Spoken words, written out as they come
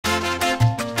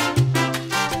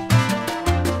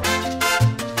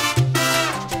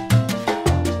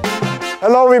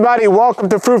Hello everybody, welcome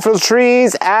to Fruitful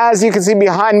Trees. As you can see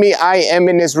behind me, I am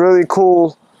in this really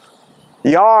cool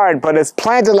yard, but it's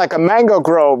planted like a mango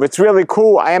grove. It's really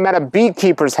cool. I am at a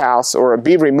beekeeper's house, or a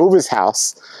bee remover's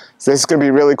house. So this is gonna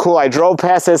be really cool. I drove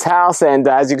past this house, and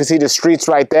as you can see, the street's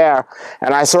right there.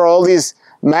 And I saw all these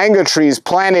mango trees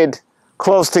planted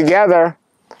close together,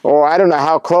 or I don't know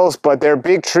how close, but they're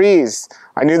big trees.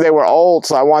 I knew they were old,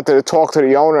 so I wanted to talk to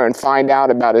the owner and find out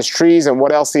about his trees and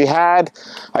what else he had.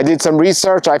 I did some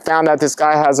research. I found out this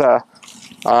guy has a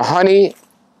honey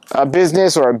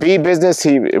business, or a bee business.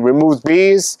 He removes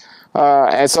bees.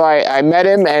 And so I met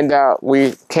him, and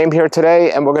we came here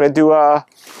today, and we're going to do a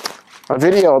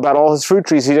video about all his fruit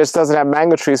trees. He just doesn't have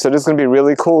mango trees, so this is going to be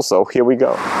really cool. So here we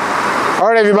go. All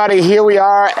right, everybody, here we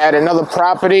are at another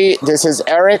property. This is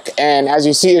Eric, and as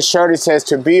you see his shirt, it says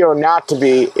to be or not to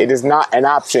be. It is not an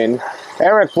option.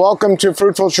 Eric, welcome to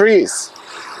Fruitful Trees.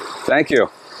 Thank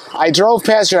you. I drove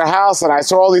past your house and I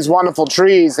saw all these wonderful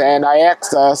trees, and I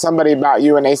asked somebody about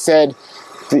you, and they said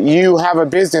that you have a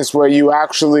business where you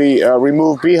actually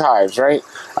remove beehives, right?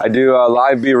 I do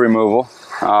live bee removal.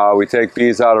 We take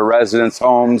bees out of residence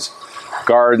homes,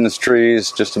 gardens,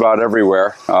 trees, just about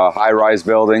everywhere, high-rise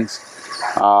buildings.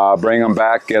 Bring them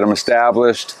back, get them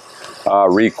established,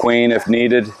 requeen if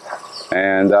needed,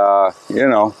 and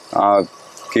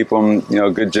keep them,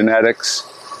 good genetics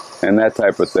and that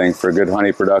type of thing for good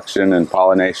honey production and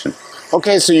pollination.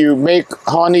 Okay, so you make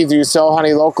honey. Do you sell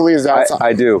honey locally? Is that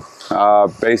I do.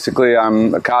 Basically,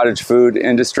 I'm a cottage food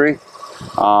industry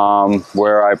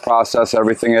where I process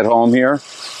everything at home here,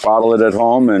 bottle it at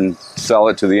home, and sell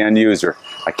it to the end user.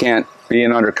 I can't,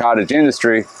 being under cottage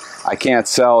industry, I can't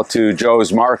sell to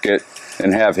Joe's Market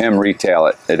and have him retail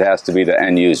it. It has to be the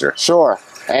end user. Sure.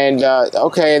 And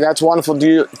okay, that's wonderful. Do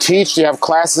you teach? Do you have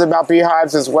classes about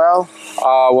beehives as well?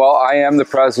 Well, I am the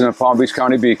president of Palm Beach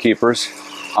County Beekeepers.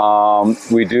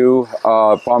 We do,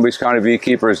 Palm Beach County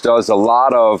Beekeepers does a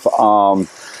lot of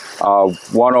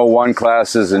 101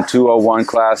 classes and 201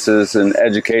 classes and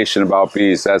education about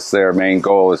bees. That's their main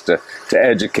goal, is to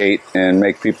educate and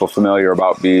make people familiar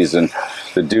about bees and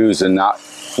the do's and not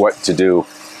what to do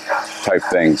type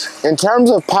things. In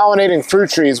terms of pollinating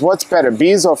fruit trees, what's better,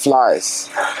 bees or flies?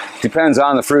 Depends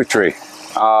on the fruit tree.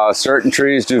 Certain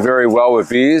trees do very well with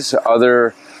bees.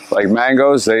 Other, like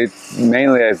mangoes, they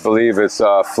mainly, I believe it's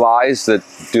flies that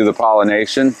do the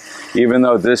pollination. Even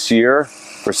though this year,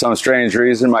 for some strange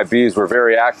reason, my bees were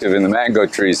very active in the mango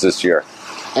trees this year.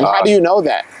 And how do you know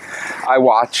that? I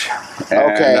watch.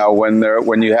 And, okay.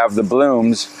 When you have the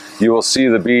blooms, you will see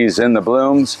the bees in the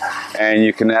blooms, and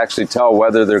you can actually tell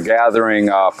whether they're gathering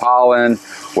pollen,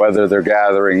 whether they're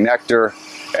gathering nectar,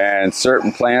 and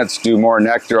certain plants do more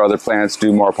nectar, other plants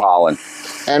do more pollen.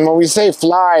 And when we say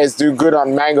flies do good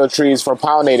on mango trees for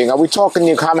pollinating, are we talking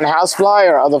your common housefly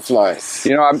or other flies?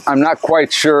 I'm not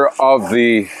quite sure of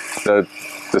the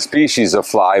species of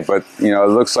fly, but it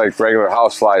looks like regular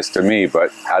houseflies to me,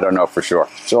 but I don't know for sure.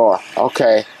 Sure,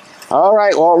 okay. All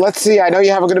right, well, let's see. I know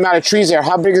you have a good amount of trees there.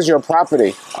 How big is your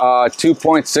property?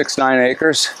 2.69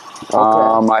 acres. Okay.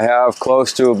 I have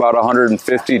close to about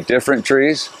 150 different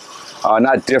trees.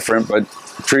 Not different, but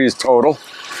trees total.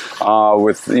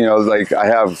 With, like I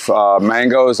have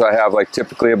mangoes. I have like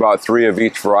typically about 3 of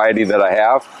each variety that I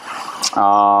have.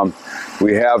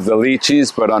 We have the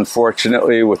lychees, but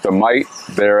unfortunately with the mite,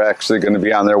 they're actually going to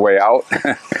be on their way out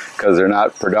because they're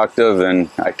not productive, and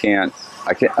I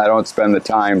don't spend the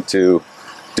time to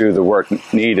do the work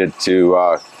needed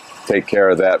to take care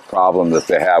of that problem that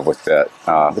they have with that.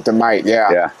 With the mite,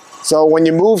 yeah. Yeah. So when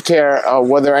you moved here,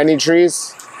 were there any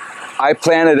trees? I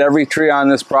planted every tree on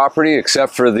this property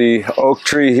except for the oak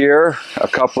tree here, a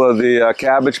couple of the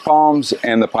cabbage palms,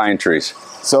 and the pine trees.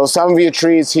 So some of your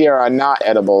trees here are not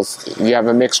edibles. You have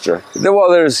a mixture.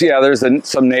 Well, there's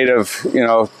some native,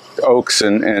 oaks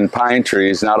and pine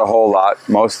trees, not a whole lot.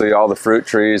 Mostly all the fruit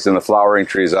trees and the flowering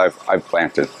trees I've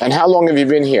planted. And how long have you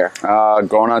been here?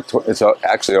 Going on, it's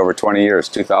actually over 20 years,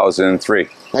 2003.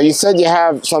 Now you said you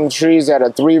have some trees that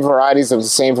are 3 varieties of the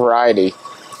same variety.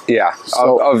 Yeah,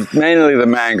 so, of mainly the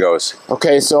mangoes.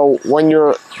 Okay, so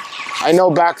I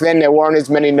know back then there weren't as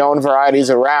many known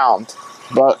varieties around,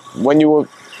 but when you were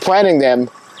planting them,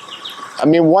 I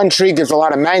mean, 1 tree gives a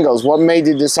lot of mangoes. What made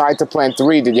you decide to plant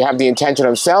 3? Did you have the intention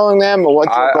of selling them, or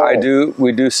what's your goal?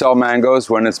 We do sell mangoes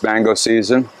when it's mango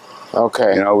season.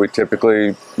 Okay. We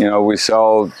typically, we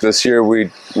sell, this year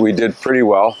we did pretty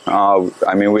well.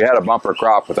 I mean, we had a bumper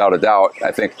crop without a doubt.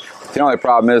 I think the only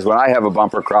problem is when I have a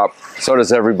bumper crop, so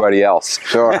does everybody else.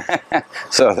 Sure.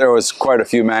 So there was quite a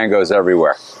few mangoes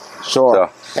everywhere. Sure.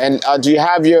 So, and do you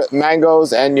have your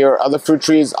mangoes and your other fruit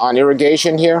trees on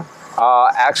irrigation here?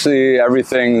 Actually,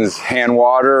 everything's hand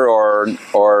water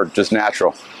or just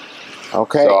natural.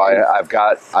 Okay. So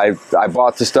I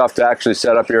bought the stuff to actually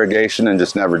set up irrigation and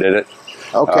just never did it.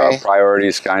 Okay.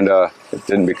 Priorities it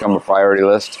didn't become a priority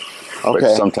list. Okay.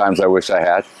 But sometimes I wish I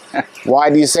had. Why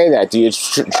do you say that? Do you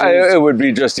it would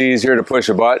be just easier to push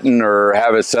a button or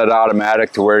have it set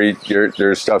automatic to where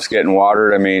your stuff's getting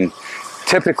watered. I mean,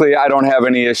 typically I don't have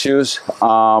any issues,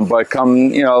 but come,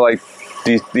 you know, like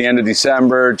the end of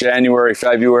December, January,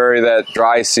 February, that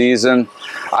dry season,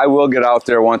 I will get out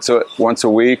there once a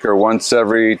week or once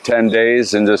every 10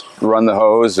 days and just run the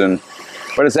hose.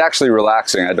 But it's actually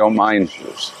relaxing. I don't mind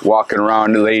walking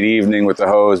around late evening with the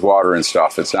hose, water and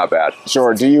stuff. It's not bad.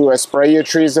 Sure. Do you spray your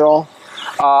trees at all?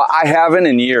 I haven't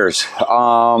in years.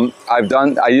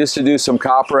 I used to do some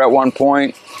copper at one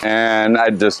point, and I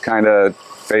just kind of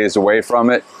phased away from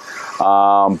it.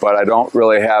 But I don't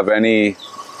really have any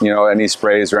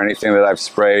sprays or anything that I've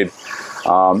sprayed.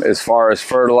 As far as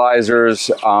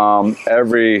fertilizers,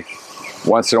 every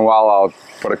once in a while I'll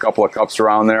put a couple of cups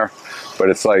around there, but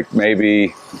it's like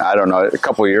maybe, I don't know, a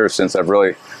couple of years since I've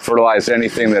really fertilized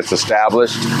anything that's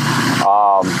established.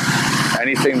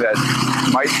 Anything that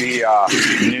might be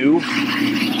new,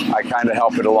 I kind of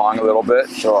help it along a little bit.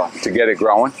 Sure. To get it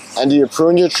growing. And do you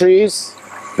prune your trees?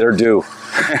 They're due.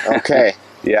 Okay.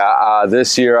 Yeah,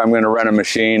 this year I'm going to rent a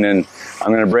machine and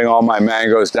I'm going to bring all my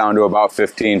mangoes down to about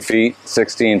 15 feet,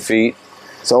 16 feet.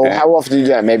 So how often do you do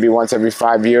that? Maybe once every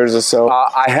 5 years or so?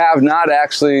 I have not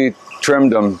actually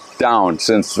trimmed them down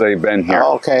since they've been here.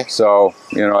 Oh, okay. So,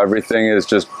 you know, everything is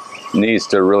just needs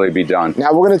to really be done.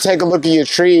 Now we're going to take a look at your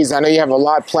trees. I know you have a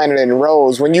lot planted in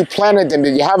rows. When you planted them,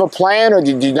 did you have a plan or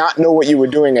did you not know what you were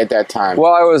doing at that time?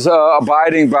 Well, I was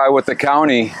abiding by what the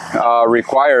county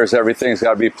requires. Everything's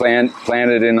got to be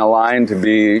planted in a line to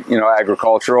be, you know,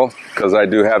 agricultural, because I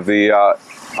do have the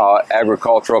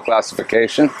agricultural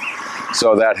classification.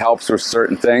 So that helps with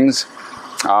certain things.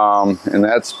 And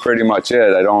that's pretty much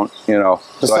it. I don't, you know.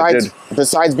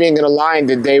 Besides being in a line,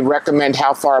 did they recommend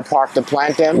how far apart to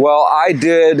plant them? Well, I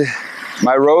did.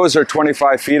 My rows are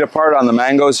 25 feet apart on the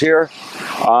mangoes here.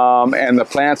 And the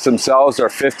plants themselves are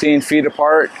 15 feet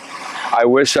apart. I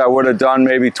wish I would have done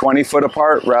maybe 20 foot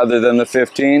apart rather than the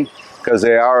 15, because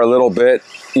they are a little bit,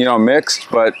 you know, mixed.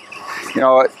 But, you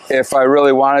know, if I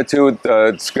really wanted to,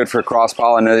 it's good for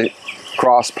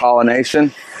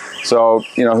cross-pollination. So,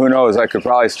 you know, who knows? I could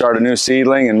probably start a new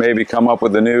seedling and maybe come up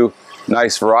with a new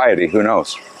nice variety. Who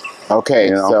knows? Okay,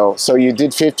 you know? so you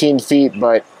did 15 feet,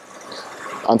 but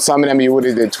on some of them you would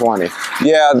have did 20.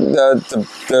 Yeah,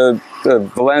 the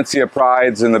Valencia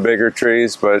prides and the bigger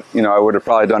trees, but, you know, I would have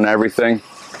probably done everything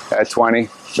at 20.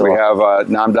 Sure. We have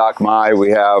Namdok Mai, we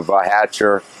have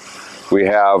Hatcher, we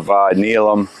have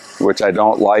Neelam, which I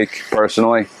don't like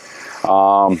personally,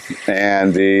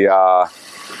 and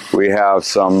we have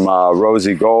some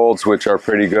Rosy Golds, which are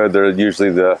pretty good. They're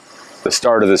usually the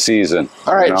start of the season.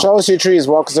 All right, you know? Show us your trees.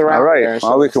 Walk us around. All right,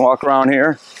 well, we can walk around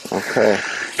here. Okay.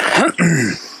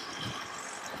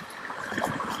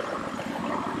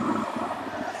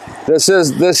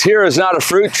 This here is not a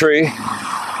fruit tree.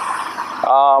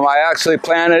 I actually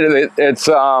planted it. It's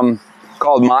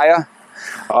called Maya.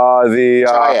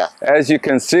 Chaya. As you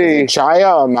can see,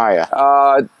 Chaya or Maya?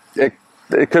 It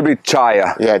could be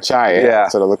Chaya. Yeah, Chaya. Yeah,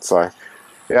 that's what it looks like.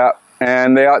 Yeah,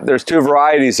 and there's two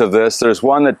varieties of this. There's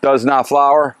one that does not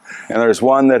flower, and there's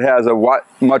one that has a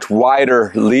much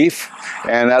wider leaf,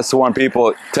 and that's the one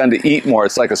people tend to eat more.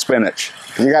 It's like a spinach.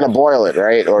 You got to boil it,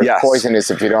 right? Or yes. It's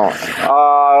poisonous if you don't.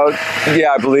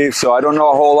 Yeah, I believe so. I don't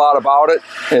know a whole lot about it.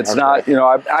 It's not, you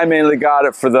know, I mainly got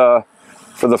it for the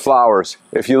flowers.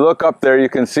 If you look up there, you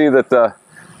can see that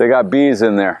they got bees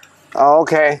in there. Oh,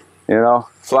 okay. You know,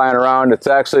 flying around. It's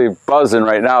actually buzzing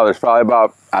right now. There's probably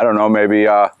about, I don't know, maybe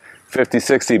 50,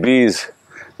 60 bees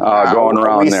going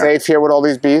around there. Are we safe here with all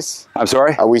these bees? I'm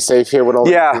sorry? Are we safe here with all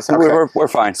these bees? Yeah, okay. we're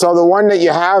fine. So the one that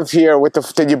you have here,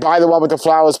 did you buy the one with the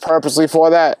flowers purposely for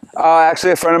that?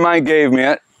 Actually, a friend of mine gave me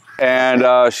it. And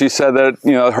she said that,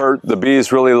 you know, the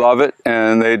bees really love it.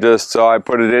 And so I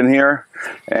put it in here.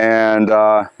 And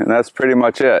that's pretty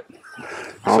much it.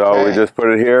 Okay. So we just put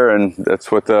it here, and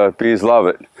that's what the bees love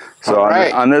it. So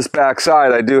on this back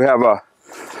side, I do have a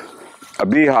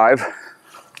beehive.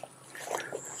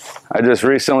 I just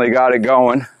recently got it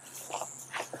going,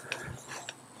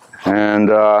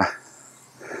 and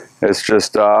it's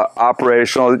just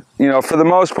operational. You know, for the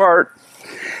most part,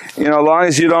 you know, as long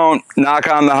as you don't knock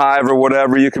on the hive or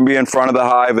whatever, you can be in front of the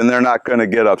hive, and they're not going to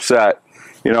get upset.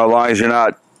 You know, as long as you're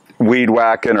not weed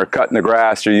whacking or cutting the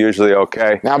grass, you're usually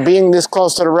okay. Now, being this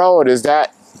close to the road, is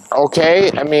that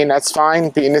okay? I mean, that's fine,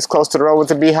 being this close to the road with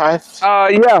the beehive?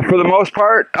 Yeah, for the most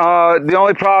part. The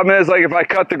only problem is, like, if I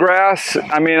cut the grass,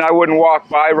 I mean, I wouldn't walk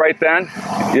by right then,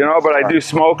 you know, but I do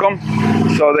smoke them,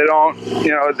 so they don't,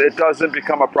 you know, it doesn't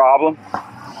become a problem.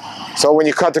 So when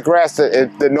you cut the grass,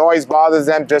 the noise bothers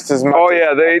them just as much? Oh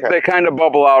yeah, they kind of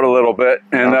bubble out a little bit,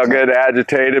 and they'll get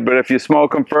agitated, but if you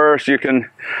smoke them first, you can,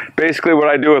 basically what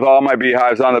I do with all my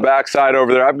beehives on the back side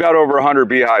over there, I've got over 100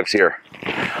 beehives here,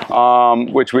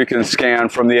 which we can scan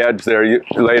from the edge there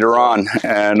later on,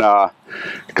 and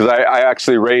because I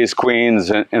actually raise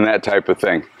queens and that type of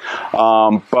thing.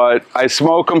 But I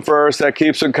smoke them first, that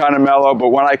keeps them kind of mellow, but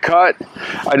when I cut,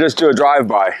 I just do a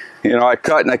drive-by. You know, I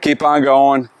cut and I keep on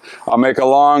going. I'll make a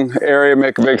long area,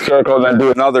 make a big circle, then do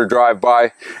another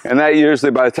drive-by. And that usually,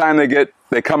 by the time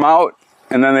they come out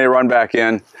and then they run back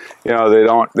in, you know, they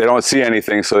don't see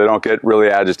anything, so they don't get really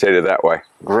agitated that way.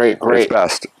 Great, great. It's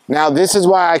best. Now, this is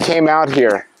why I came out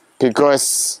here,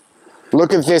 because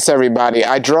look at this, everybody.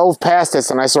 I drove past this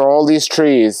and I saw all these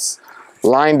trees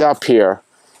lined up here.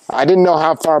 I didn't know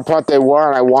how far apart they were,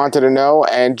 and I wanted to know,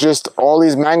 and just all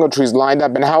these mango trees lined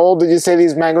up. And how old did you say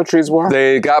these mango trees were?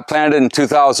 They got planted in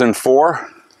 2004.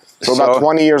 So about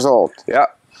 20 years old. Yeah.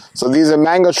 So these are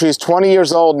mango trees 20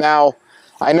 years old now.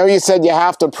 I know you said you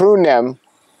have to prune them.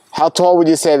 How tall would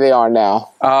you say they are now?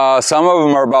 Some of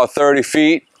them are about 30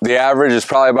 feet. The average is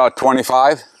probably about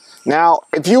 25. Now,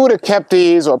 if you would have kept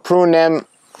these or pruned them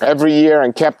every year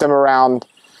and kept them around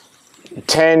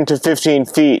 10 to 15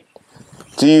 feet,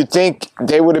 do you think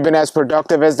they would have been as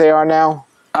productive as they are now?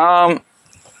 I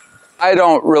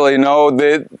don't really know.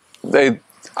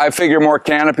 I figure more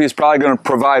canopy is probably going to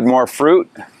provide more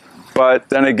fruit, but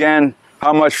then again,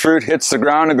 how much fruit hits the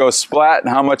ground and goes splat,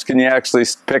 and how much can you actually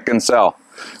pick and sell?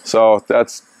 So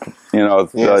that's, you know,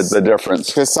 the difference.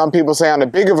 Because some people say on the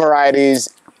bigger varieties,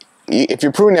 if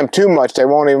you prune them too much, they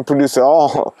won't even produce at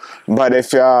all. But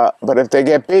if they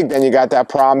get big, then you got that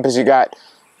problem because you got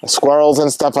squirrels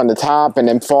and stuff on the top and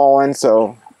them falling.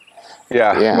 So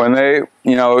yeah, when they,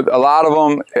 you know, a lot of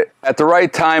them at the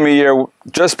right time of year,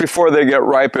 just before they get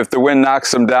ripe, if the wind knocks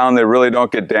them down, they really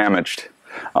don't get damaged.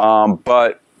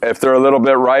 But if they're a little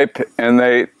bit ripe and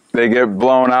they get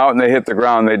blown out and they hit the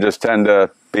ground, they just tend to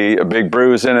be a big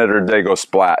bruise in it, or they go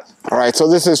splat. All right, so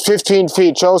this is 15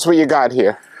 feet. Show us what you got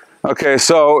here. Okay,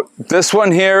 so this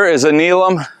one here is a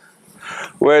Neelam,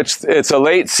 which it's a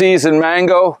late season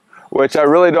mango, which I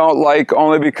really don't like,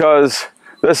 only because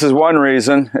this is one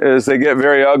reason, is they get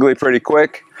very ugly pretty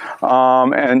quick.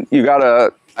 And you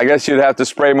gotta, I guess you'd have to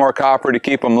spray more copper to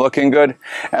keep them looking good.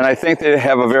 And I think they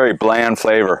have a very bland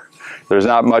flavor. There's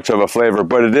not much of a flavor,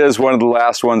 but it is one of the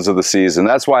last ones of the season.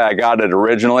 That's why I got it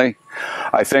originally.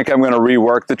 I think I'm gonna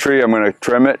rework the tree. I'm gonna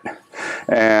trim it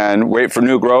and wait for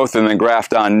new growth and then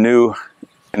graft on new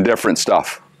and different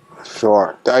stuff.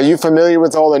 Sure. Are you familiar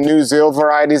with all the New Zealand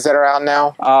varieties that are out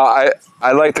now? I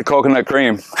like the coconut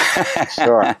cream.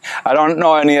 Sure. I don't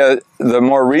know any of the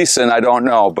more recent, I don't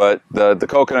know, but the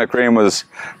coconut cream was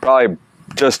probably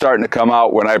just starting to come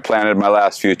out when I planted my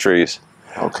last few trees.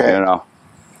 Okay. You know.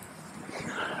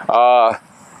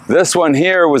 This one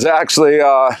here was actually,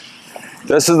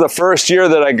 this is the first year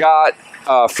that I got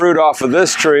fruit off of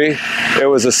this tree. It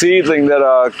was a seedling that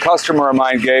a customer of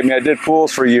mine gave me. I did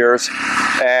pools for years,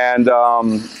 and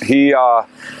he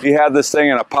had this thing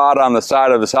in a pot on the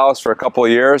side of his house for a couple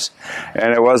of years,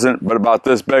 and it wasn't but about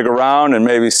this big around and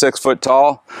maybe 6 foot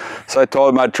tall. So I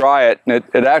told him I'd try it, and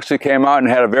it actually came out and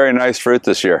had a very nice fruit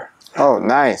this year. Oh,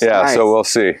 nice. Yeah, nice. So we'll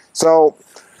see. So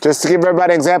just to give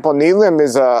everybody an example, Neelam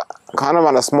is kind of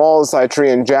on a small side tree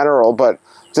in general, but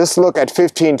just look at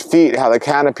 15 feet, how the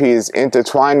canopies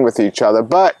intertwine with each other.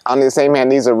 But on the same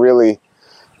hand, these are really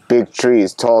big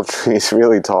trees, tall trees,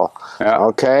 really tall. Yeah.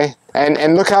 Okay?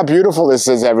 And look how beautiful this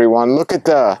is, everyone. Look at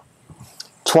the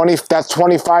 20, that's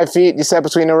 25 feet, you said,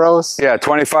 between the rows? Yeah,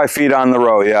 25 feet on the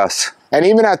row, yes. And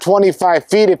even at 25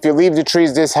 feet, if you leave the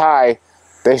trees this high,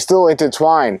 they still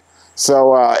intertwine.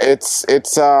 So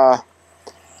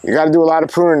you got to do a lot of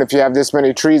pruning if you have this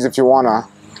many trees, if you want to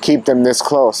keep them this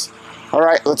close. All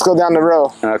right, let's go down the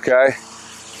row. Okay.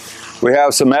 We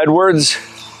have some Edwards.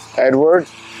 Edward.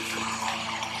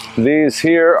 These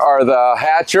here are the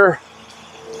Hatcher.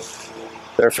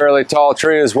 They're a fairly tall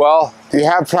tree as well. Do you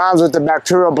have problems with the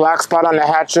bacterial black spot on the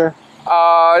Hatcher?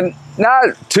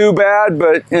 Not too bad,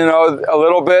 but you know, a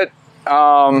little bit.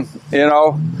 You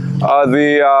know,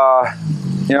 the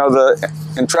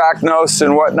anthracnose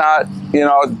and whatnot. You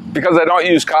know, because I don't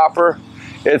use copper,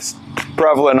 it's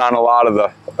prevalent on a lot of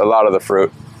the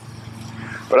fruit.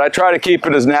 But I try to keep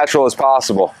it as natural as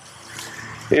possible,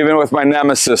 even with my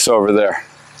nemesis over there.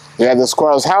 Yeah, the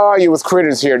squirrels. How are you with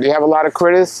critters here? Do you have a lot of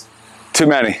critters? Too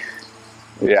many.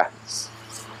 Yeah.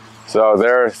 So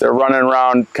they're running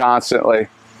around constantly,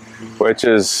 which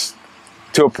is,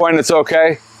 to a point, it's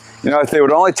okay. You know, if they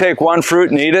would only take one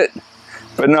fruit and eat it,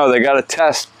 but no, they got to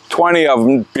test 20 of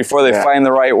them before they find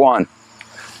the right one.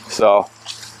 So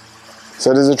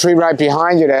there's a tree right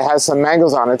behind you that has some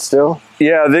mangoes on it still.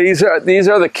 Yeah, these are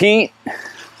the keat.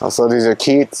 Oh, so these are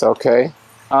keats, okay.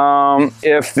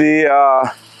 If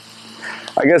the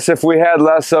I guess if we had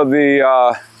less of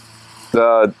the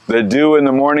dew in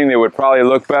the morning, they would probably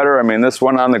look better. I mean, this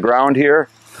one on the ground here,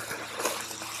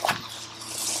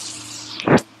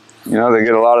 you know, they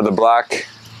get a lot of the black,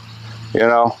 you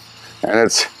know,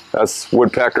 and that's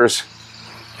woodpeckers.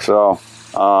 So,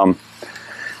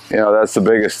 you know, that's the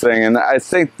biggest thing. And I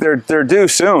think they're due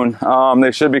soon.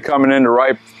 They should be coming into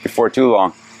ripe before too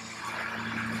long.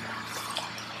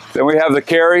 Then we have the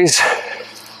carries.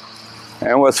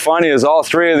 And what's funny is all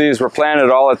three of these were planted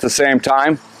all at the same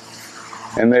time.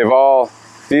 And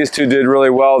these two did really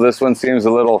well. This one seems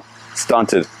a little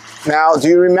stunted. Now, do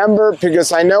you remember,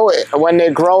 because I know when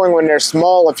they're growing, when they're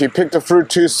small, if you pick the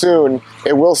fruit too soon,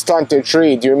 it will stunt the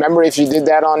tree. Do you remember if you did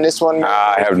that on this one?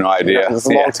 I have no idea. It was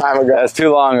a long time ago. That's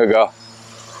too long ago.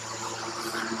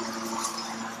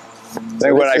 I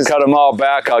think when I cut them all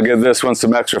back, I'll give this one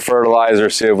some extra fertilizer,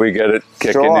 see if we get it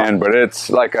kicking in. But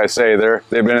it's, like I say,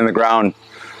 they've been in the ground,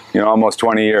 you know, almost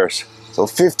 20 years. So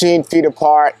 15 feet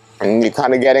apart, and you're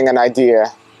kind of getting an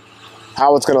idea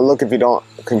how it's going to look if you don't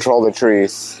control the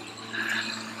trees.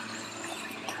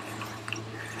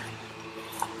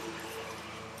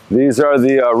 These are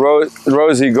the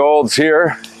rosy golds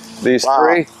here, these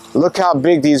three. Look how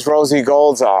big these rosy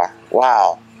golds are.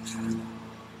 Wow.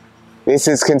 This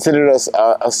is considered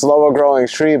a slower growing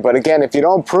tree, but again, if you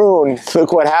don't prune,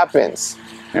 look what happens.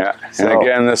 Yeah, and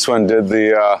again, this one did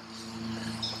that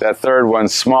third one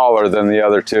smaller than the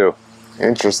other two.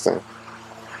 Interesting.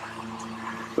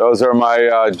 Those are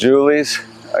my Julies.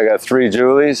 I got 3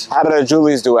 Julies. How do the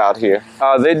Julies do out here?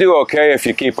 They do okay if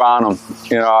you keep on them.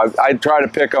 You know, I try to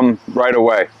pick them right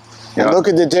away. And look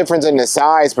at the difference in the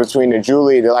size between the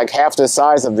Julie. They're like half the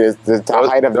size of the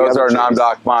height of the other trees. Those are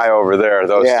Namdok Mai over there,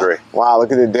 those 3. Wow,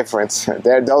 look at the difference.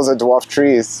 Those are dwarf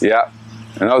trees. Yeah,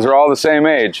 and those are all the same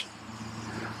age.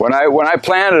 When I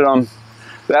planted them,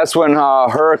 that's when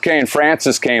Hurricane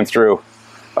Francis came through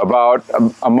about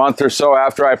a month or so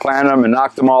after I planted them and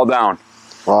knocked them all down.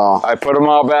 Wow. I put them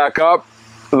all back up.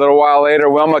 A little while later,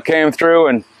 Wilma came through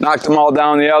and knocked them all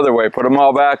down the other way, put them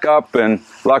all back up, and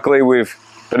luckily we've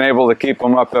been able to keep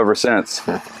them up ever since.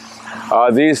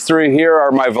 These 3 here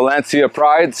are my Valencia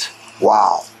Prides.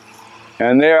 Wow.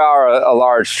 And they are a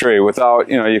large tree. Without,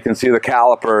 you know, you can see the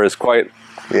caliper is quite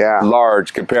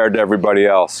large compared to everybody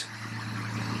else.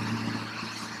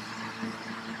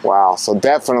 Wow, so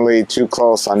definitely too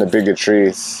close on the bigger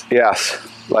trees. Yes,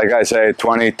 like I say,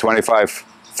 20, 25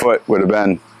 foot would have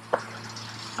been,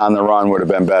 on the run would have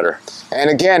been better. And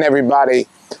again, everybody,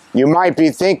 you might be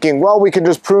thinking, well, we can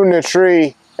just prune the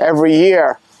tree every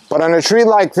year. But on a tree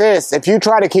like this, if you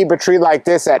try to keep a tree like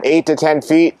this at 8 to 10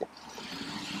 feet,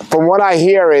 from what I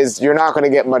hear is you're not going to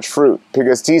get much fruit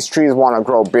because these trees want to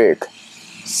grow big.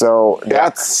 So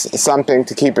that's something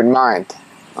to keep in mind.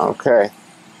 Okay.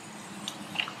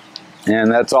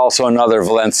 And that's also another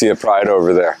Valencia Pride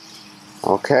over there.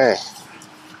 Okay.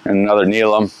 And another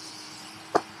Neelam.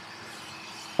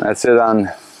 That's it on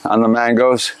the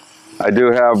mangoes. I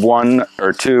do have 1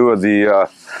 or 2 of the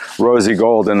rosy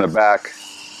gold in the back.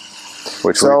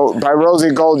 By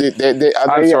rosy gold,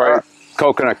 I'm sorry,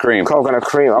 coconut cream. Coconut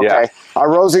cream, okay. Yeah. Are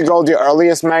rosy gold your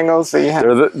earliest mangoes that you have?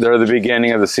 They're the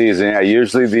beginning of the season. Yeah,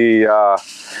 usually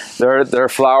they're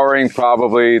flowering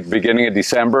probably the beginning of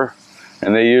December,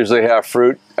 and they usually have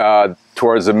fruit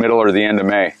towards the middle or the end of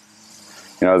May.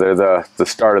 You know, they're the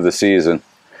start of the season,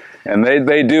 and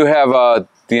they do have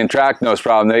the anthracnose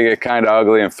problem. They get kind of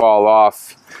ugly and fall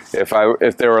off.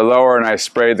 If they were lower and I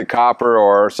sprayed the copper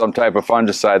or some type of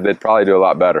fungicide, they'd probably do a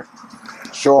lot better.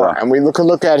 Sure, and we can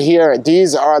look at here.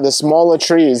 These are the smaller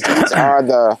trees. These are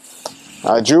the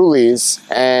Julies,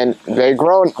 and they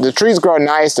grow. The trees grow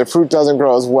nice. The fruit doesn't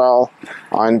grow as well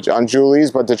on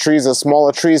Julies, but the trees are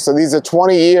smaller trees. So these are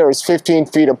 20 years, 15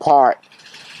 feet apart.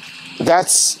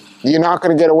 You're not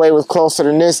going to get away with closer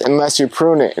than this unless you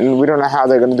prune it, and we don't know how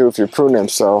they're going to do if you prune them.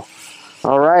 So,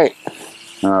 all right.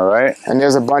 All right. And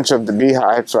there's a bunch of the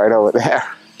beehives right over there.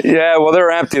 Yeah, well, they're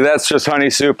empty. That's just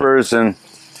honey supers and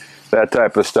that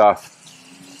type of stuff.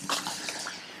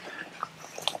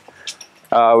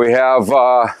 We have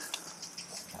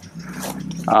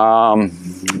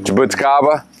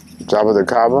Jabuticaba.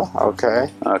 Jabuticaba,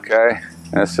 okay. Okay.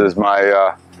 This is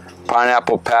my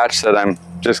pineapple patch that I'm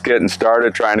just getting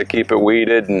started, trying to keep it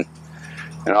weeded and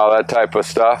all that type of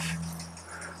stuff.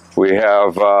 We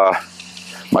have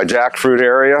my jackfruit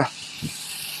area.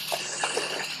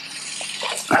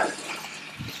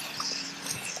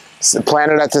 Is it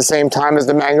planted at the same time as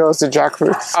the mangoes, the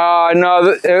jackfruits?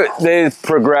 No, they've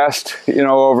progressed, you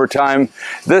know, over time.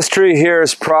 This tree here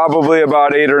is probably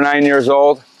about 8 or 9 years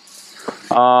old.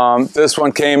 This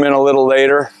one came in a little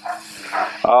later.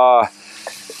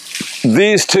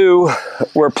 These two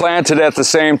were planted at the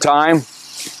same time,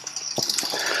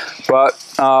 but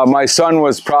my son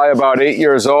was probably about 8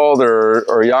 years old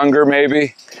or younger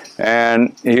maybe,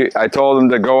 and I told him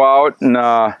to go out and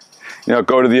you know,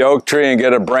 go to the oak tree and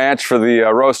get a branch for the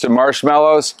roasted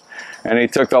marshmallows, and he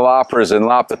took the loppers and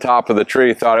lopped the top of the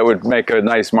tree. Thought it would make a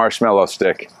nice marshmallow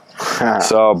stick.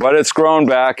 So, but it's grown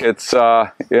back. It's you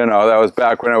know, that was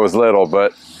back when it was little,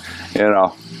 but you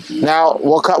know. Now,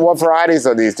 what varieties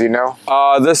are these? Do you know?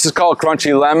 This is called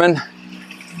Crunchy Lemon.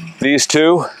 These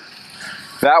two.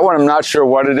 That one, I'm not sure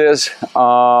what it is.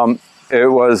 It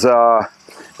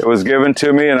was given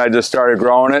to me, and I just started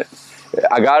growing it.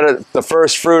 I got the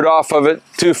first fruit off of it,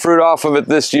 2 fruit off of it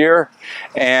this year,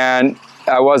 and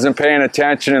I wasn't paying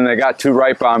attention, and they got too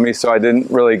ripe on me, so I didn't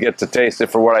really get to taste it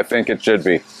for what I think it should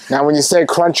be. Now, when you say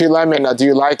crunchy lemon, do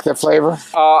you like the flavor?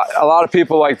 A lot of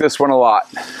people like this one a lot.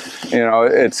 You know,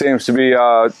 it seems to be, you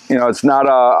know, it's not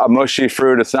a mushy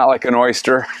fruit. It's not like an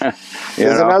oyster.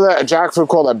 There's another jackfruit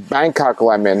called a Bangkok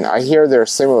lemon. I hear they're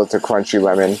similar to crunchy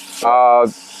lemon.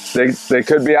 They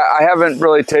could be. I haven't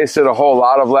really tasted a whole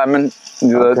lot of lemon.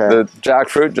 The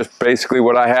jackfruit, just basically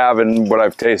what I have and what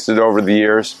I've tasted over the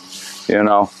years, you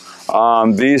know.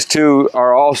 These two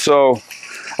are also,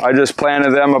 I just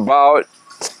planted them about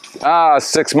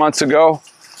 6 months ago.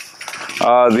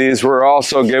 These were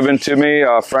also given to me.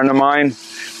 A friend of mine,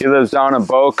 he lives down in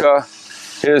Boca.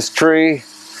 His tree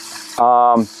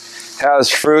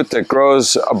has fruit that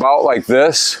grows about like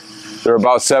this. They're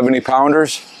about 70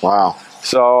 pounders. Wow.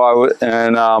 So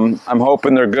I'm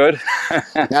hoping they're good.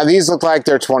 Now these look like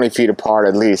they're 20 feet apart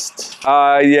at least.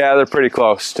 Yeah, they're pretty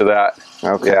close to that.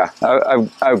 Okay. Yeah,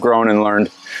 I've grown and learned.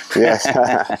 Yes.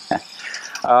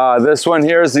 This one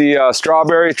here is the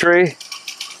strawberry tree.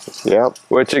 Yep.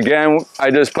 Which again,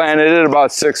 I just planted it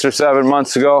about 6 or 7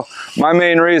 months ago. My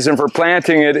main reason for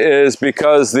planting it is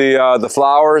because the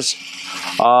flowers,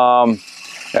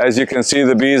 as you can see,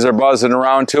 the bees are buzzing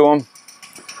around to them.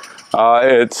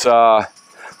 A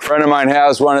friend of mine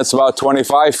has one. It's about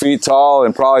 25 feet tall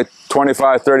and probably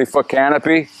 25, 30 foot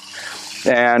canopy.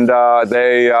 And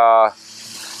they,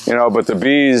 you know, but the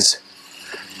bees,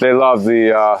 they love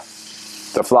the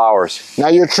flowers. Now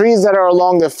your trees that are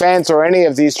along the fence, or any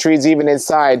of these trees even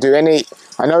inside,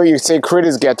 I know you say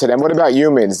critters get to them. What about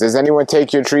humans? Does anyone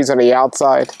take your trees on the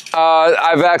outside?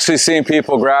 I've actually seen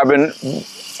people grabbing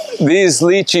these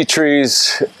lychee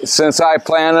trees since I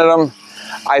planted them.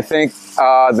 I think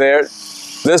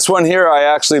this one here I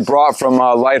actually brought from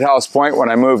Lighthouse Point when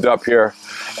I moved up here,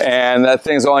 and that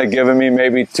thing's only given me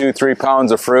maybe 2-3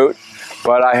 pounds of fruit,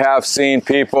 but I have seen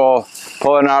people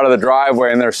pulling out of the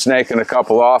driveway and they're snaking a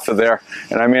couple off of there,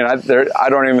 and I mean, I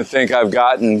don't even think I've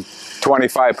gotten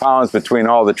 25 pounds between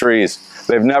all the trees.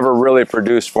 They've never really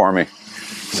produced for me,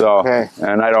 so,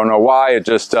 and I don't know why, it's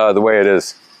just the way it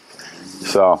is,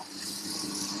 so.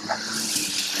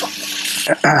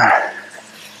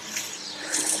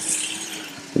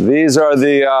 These are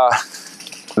the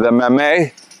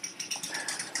meme,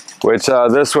 which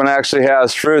this one actually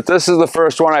has fruit. This is the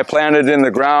first one I planted in the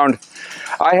ground.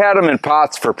 I had them in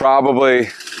pots for probably,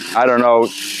 I don't know,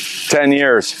 10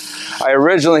 years. I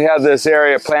originally had this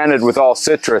area planted with all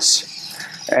citrus,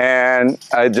 and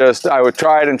I would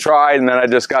try it and try, and then I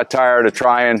just got tired of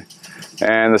trying,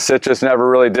 and the citrus never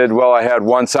really did well. I had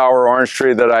one sour orange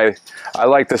tree that I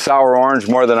like the sour orange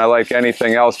more than I like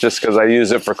anything else, just because I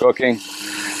use it for cooking.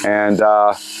 And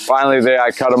finally I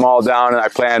cut them all down and I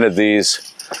planted these.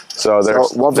 So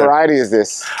what variety is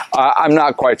this? I'm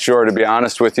not quite sure, to be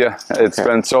honest with you. It's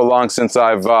been so long since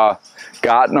I've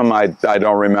gotten them, I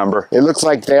don't remember. It looks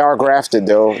like they are grafted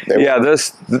though. Yeah,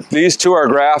 these two are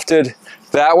grafted.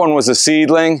 That one was a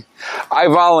seedling. I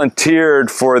volunteered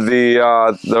for the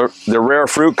Rare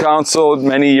Fruit Council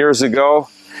many years ago,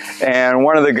 and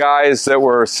one of the guys that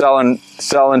were selling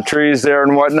trees there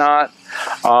and whatnot,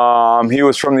 he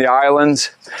was from the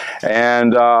islands,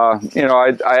 and you know,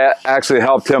 I actually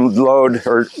helped him load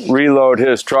or reload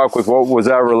his truck with what was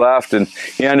ever left, and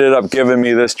he ended up giving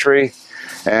me this tree.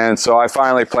 And so I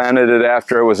finally planted it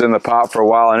after it was in the pot for a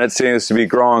while, and it seems to be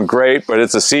growing great, but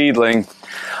it's a seedling.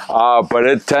 But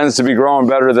it tends to be growing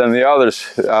better than the others.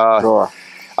 Sure.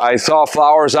 I saw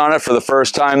flowers on it for the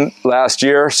first time last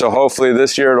year, so hopefully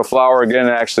this year it'll flower again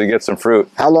and actually get some fruit.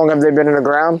 How long have they been in the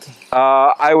ground?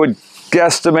 I would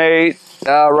guesstimate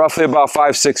roughly about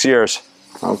 5-6 years.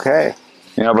 Okay.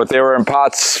 You know, but they were in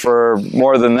pots for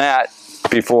more than that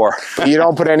before. You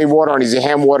don't put any water on these, you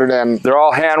hand water them? They're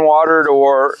all hand watered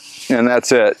and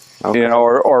that's it. Okay. You know,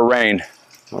 or rain.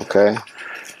 Okay.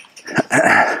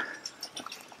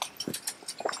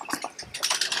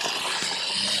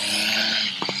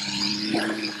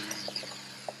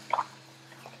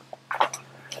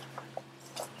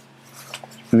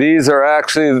 These are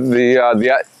actually the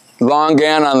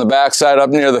longan on the backside up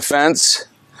near the fence.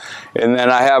 And then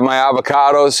I have my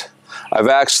avocados. I've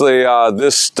actually,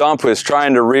 this stump is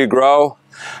trying to regrow.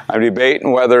 I'm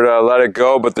debating whether to let it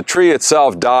go, but the tree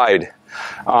itself died.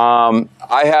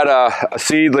 I had a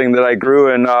seedling that I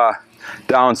grew in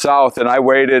down south, and I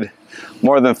waited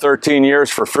more than 13 years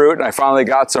for fruit, and I finally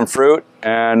got some fruit.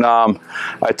 And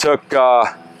I took,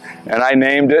 and I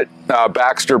named it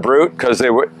Baxter Brute, because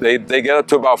they get up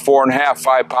to about 4.5,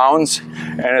 5 pounds,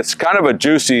 and it's kind of a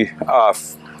juicy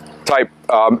type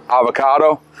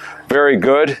avocado, very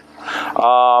good.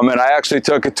 And I actually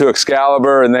took it to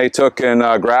Excalibur, and they took and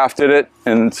grafted it,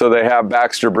 and so they have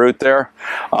Baxter Brute there.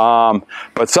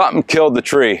 But something killed the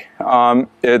tree.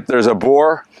 There's a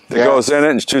boar that goes in it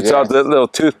and shoots out the little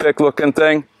toothpick looking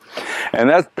thing. And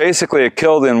that basically it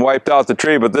killed and wiped out the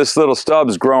tree, but this little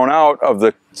stub's grown out of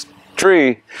the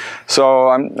tree, so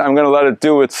I'm going to let it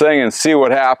do its thing and see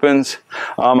what happens.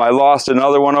 I lost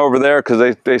another one over there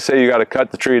because they say you got to cut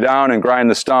the tree down and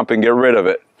grind the stump and get rid of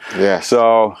it. Yeah.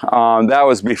 So that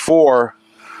was before.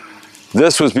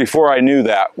 This was before I knew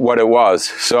what it was.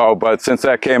 So, but since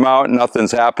that came out,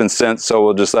 nothing's happened since. So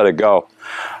we'll just let it go.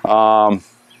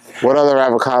 What other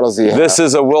avocados do you have? This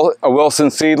is a Wilson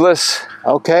seedless.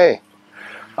 Okay.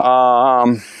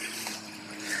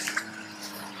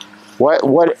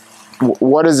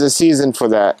 What is the season for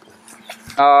that?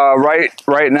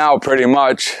 Right now, pretty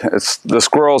much. The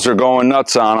squirrels are going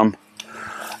nuts on them.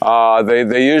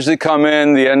 They usually come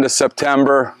in the end of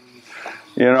September,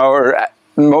 you know, or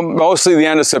mostly the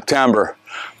end of September.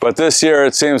 But this year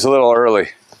it seems a little early.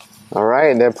 All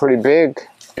right, they're pretty big.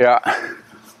 Yeah.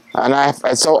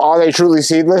 And so are they truly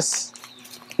seedless?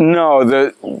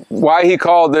 No, why he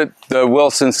called it the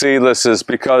Wilson seedless is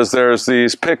because there's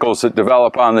these pickles that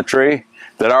develop on the tree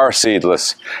that are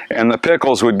seedless. And the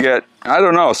pickles would get, I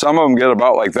don't know, some of them get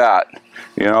about like that.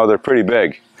 You know, they're pretty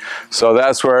big. So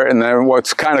that's where, and then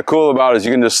what's kind of cool about it is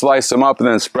you can just slice them up and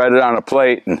then spread it on a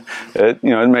plate, and it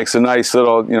makes a nice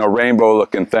little, rainbow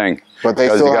looking thing. But they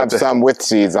still have some with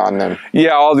seeds on them.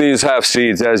 Yeah, all these have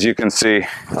seeds, as you can see.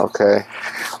 Okay.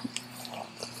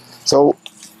 So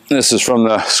this is from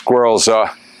the squirrels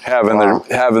having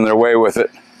their way with it.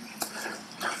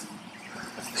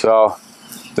 So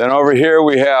then over here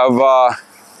we have, I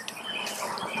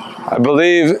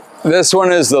believe this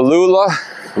one is the Lula.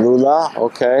 Lula,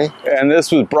 okay. And this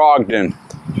was Brogdon,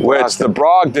 which the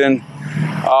Brogdon,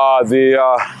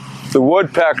 the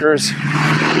woodpeckers,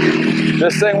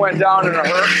 this thing went down in a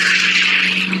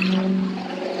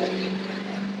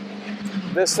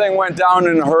This thing went down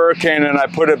in a hurricane, and I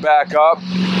put it back up,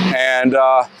 and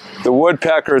the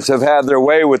woodpeckers have had their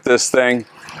way with this thing.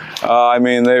 I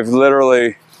mean, they've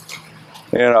literally,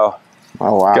 oh,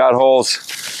 wow, got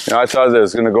holes. I thought it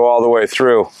was going to go all the way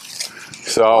through.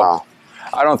 So. Wow.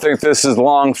 I don't think this is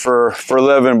long for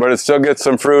living, but it still gets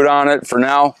some fruit on it for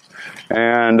now,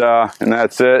 and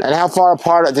that's it. And how far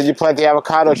apart did you plant the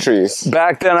avocado trees?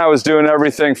 Back then I was doing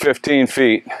everything 15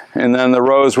 feet, and then the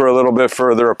rows were a little bit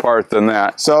further apart than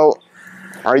that. So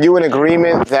are you in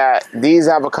agreement that these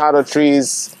avocado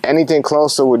trees, anything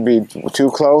closer would be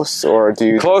too close, or do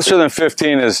you... Closer than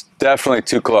 15 is definitely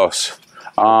too close.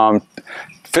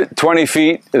 20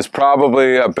 feet is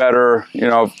probably a better,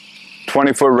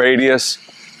 20-foot radius,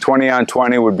 20 on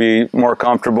 20 would be more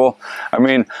comfortable. I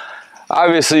mean,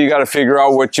 obviously you got to figure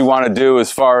out what you want to do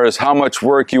as far as how much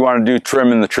work you want to do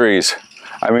trimming the trees.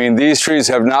 I mean, these trees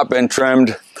have not been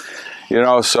trimmed,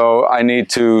 so I need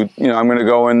to, I'm going to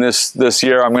go in this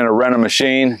year, I'm going to rent a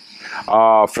machine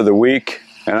for the week,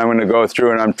 and I'm going to go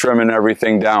through and I'm trimming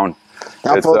everything down.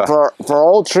 Now, for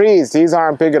old trees, these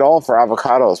aren't big at all for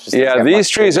avocados. Yeah, these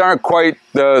trees aren't quite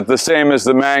the same as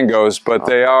the mangoes, but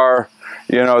they are,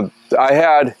 I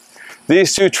had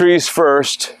these two trees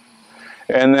first,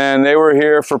 and then they were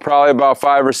here for probably about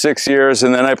 5 or 6 years,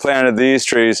 and then I planted these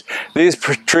trees. These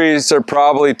trees are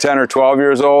probably 10 or 12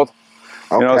 years old,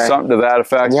 something to that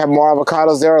effect. And you have more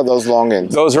avocados there, or are those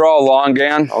longans? Those are all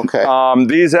longan. Okay.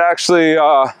 These actually,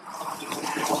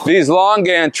 these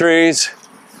longan trees,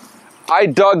 I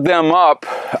dug them up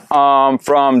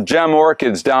from Gem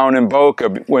Orchids down in Boca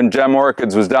when Gem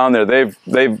Orchids was down there.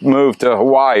 They've moved to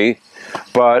Hawaii,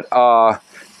 but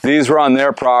these were on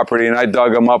their property, and I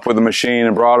dug them up with a machine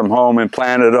and brought them home and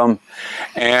planted them.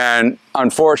 And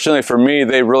unfortunately for me,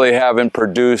 they really haven't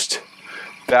produced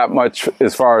that much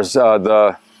as far as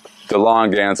the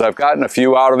longans. I've gotten a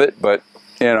few out of it, but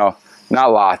you know,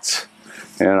 not lots,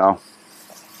 you know.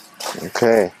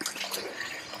 Okay.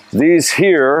 These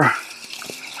here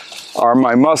are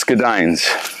my muscadines.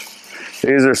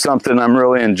 These are something I'm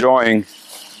really enjoying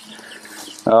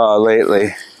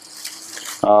lately.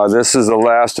 This is the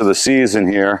last of the season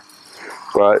here,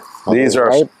 but these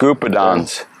are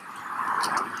scoopodons. Yeah.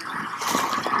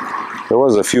 There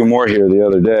was a few more here the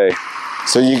other day.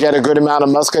 So you get a good amount of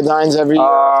muscadines every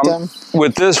year with them?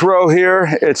 With this row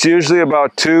here, it's usually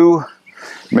about 2,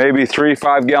 maybe 3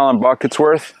 5-gallon buckets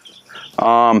worth.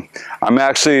 I'm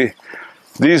actually,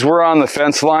 these were on the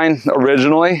fence line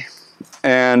originally,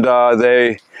 and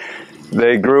they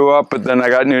grew up, but then I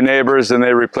got new neighbors and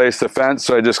they replaced the fence,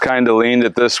 so I just kind of leaned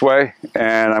it this way,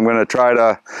 and I'm going to try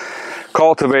to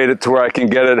cultivate it to where I can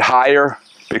get it higher,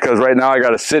 because right now I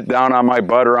got to sit down on my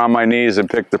butt or on my knees and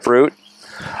pick the fruit.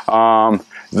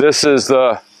 This is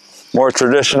the more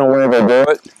traditional way to do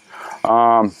it.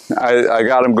 I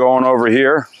got them going over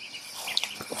here.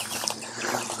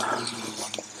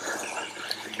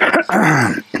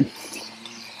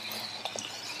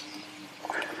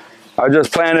 I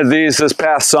just planted these this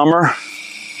past summer,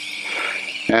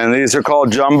 and these are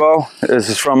called Jumbo. This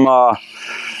is from a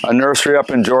nursery up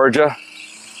in Georgia,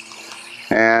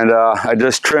 and I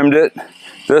just trimmed it.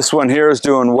 This one here is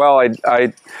doing well.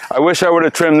 I wish I would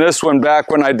have trimmed this one back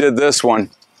when I did this one.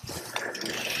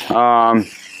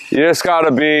 You just got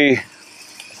to be,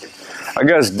 I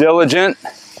guess, diligent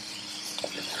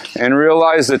and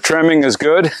realize that trimming is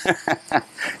good.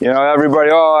 You know,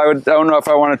 everybody, oh, I don't know if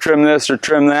I want to trim this or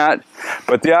trim that.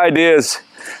 But the idea is,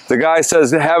 the guy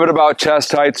says to have it about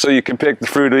chest height so you can pick the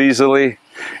fruit easily,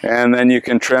 and then you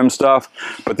can trim stuff.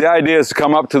 But the idea is to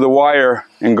come up to the wire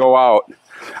and go out.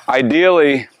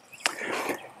 Ideally,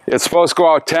 it's supposed to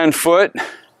go out 10 foot.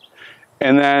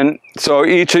 And then, so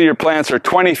each of your plants are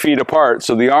 20 feet apart.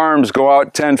 So the arms go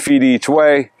out 10 feet each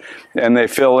way, and they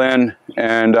fill in,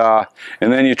 and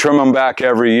then you trim them back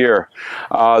every year.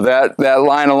 That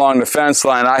line along the fence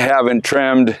line, I haven't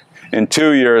trimmed in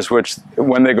 2 years, which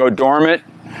when they go dormant,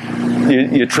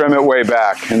 you trim it way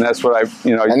back. And that's what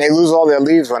you know. And they lose all their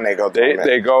leaves when they go dormant.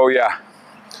 They go, yeah.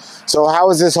 So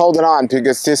how is this holding on?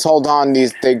 Because this hold on,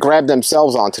 they grab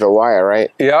themselves onto the wire,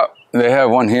 right? Yep, they have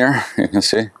one here, you can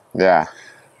see. Yeah.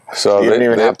 So you don't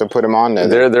even have to put them on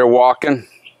there. They're walking.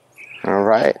 All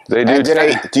right. They do.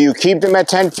 Do you keep them at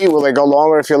 10 feet? Will they go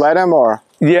longer if you let them, or?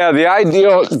 Yeah, the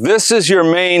ideal, this is your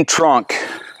main trunk.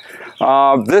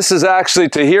 This is actually,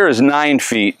 to here is 9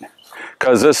 feet,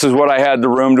 because this is what I had the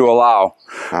room to allow.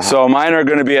 So mine are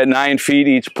going to be at 9 feet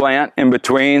each plant in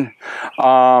between.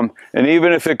 And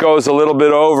even if it goes a little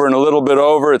bit over and a little bit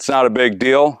over, it's not a big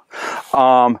deal.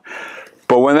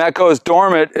 But when that goes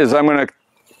dormant, I'm going to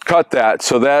cut that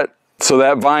so that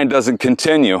vine doesn't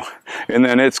continue, and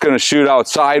then it's going to shoot out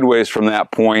sideways from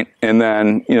that point. And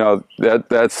then, you know,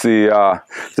 that's the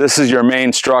this is your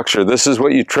main structure. This is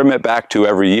what you trim it back to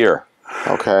every year.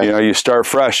 Okay. You know, you start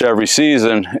fresh every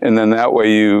season, and then that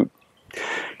way you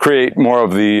create more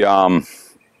of the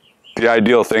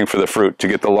ideal thing for the fruit, to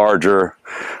get the larger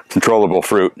controllable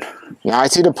fruit. Now I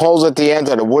see the poles at the end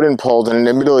are the wooden poles, and in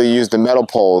the middle you use the metal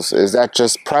poles. Is that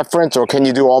just preference, or can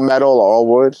you do all metal or all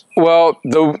wood? Well,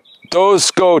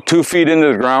 those go 2 feet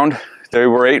into the ground. They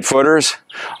were 8-footers,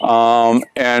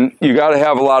 and you got to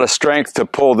have a lot of strength to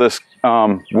pull this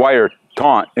wire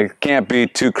taut. It can't be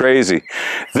too crazy.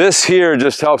 This here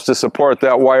just helps to support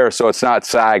that wire so it's not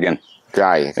sagging.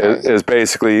 Got you. It's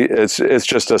basically, it's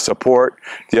just a support.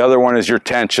 The other one is your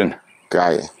tension.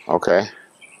 Got you. Okay.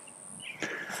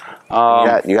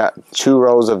 You got 2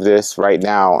 rows of this right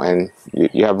now, and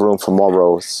you have room for more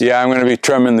rows. Yeah, I'm going to be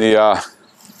trimming the,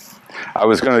 I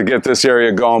was going to get this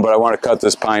area going, but I want to cut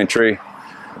this pine tree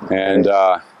and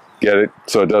get it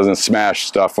so it doesn't smash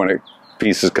stuff when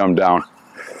pieces come down.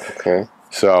 Okay.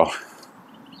 So,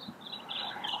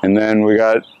 and then we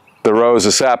got the rows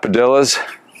of sapodillas.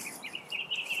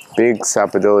 Big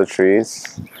sapodilla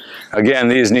trees. Again,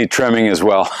 these need trimming as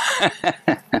well.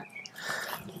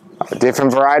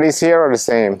 Different varieties here, or the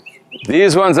same?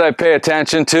 These ones I pay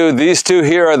attention to. These 2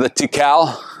 here are the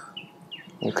Tikal.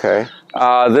 Okay.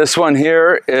 This one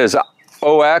here is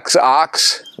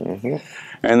Ox.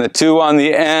 And the 2 on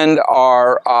the end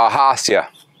are Hassia.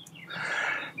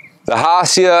 The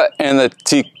Hassia and the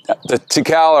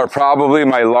Tikal are probably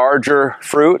my larger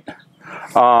fruit.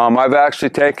 I've actually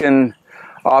taken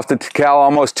off the Tikal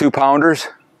almost 2-pounders,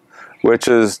 which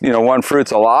is, you know, one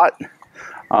fruit's a lot.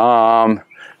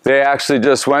 They actually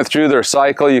just went through their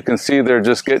cycle. You can see they're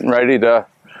just getting ready to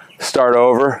start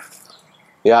over.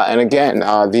 Yeah, and again,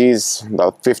 these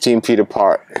about 15 feet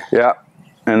apart. Yeah,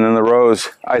 and then the rows,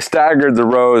 I staggered the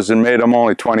rows and made them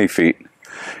only 20 feet,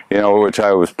 you know, which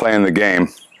I was playing the game.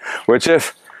 Which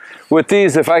with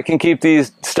these, if I can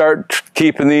start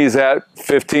keeping these at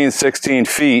 15, 16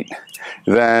 feet,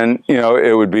 then, you know,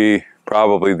 it would be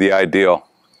probably the ideal.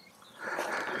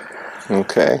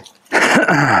 Okay.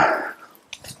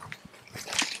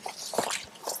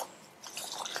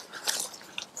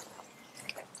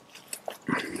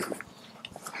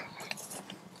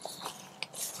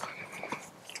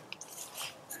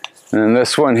 And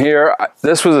this one here,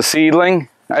 this was a seedling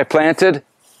I planted.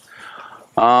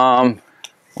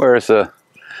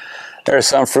 There's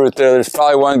some fruit there. There's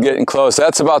probably one getting close.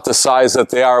 That's about the size that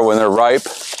they are when they're ripe.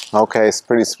 Okay, it's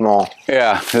pretty small.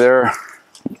 Yeah, they're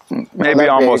maybe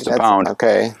almost a pound.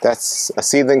 Okay, that's a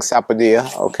seedling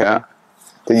sapodilla. Okay. Yeah.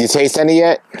 Did you taste any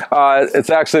yet? It's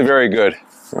actually very good.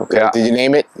 Okay. Yeah. Did you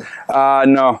name it?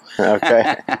 No.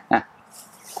 Okay.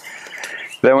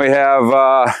 Then we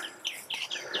have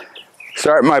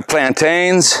start my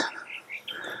plantains.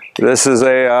 This is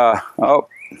a oh,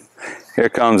 here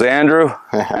comes Andrew.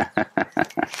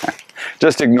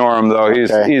 Just ignore him though.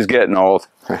 He's getting old.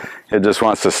 He just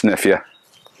wants to sniff you.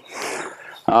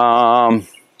 So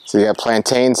you have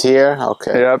plantains here.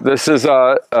 Okay. Yep. This is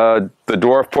the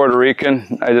dwarf Puerto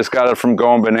Rican. I just got it from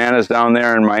Going Bananas down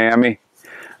there in Miami.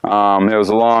 It was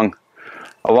a long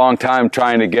time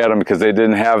trying to get them because they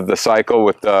didn't have the cycle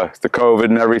with the COVID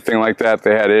and everything like that.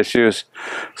 They had issues.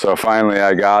 So finally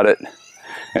I got it.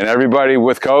 And everybody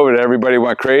with COVID, everybody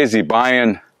went crazy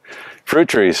buying fruit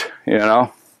trees, you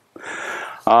know.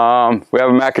 We have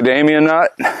a macadamia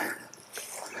nut.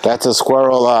 That's a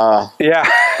squirrel. Yeah.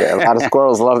 Yeah, a lot of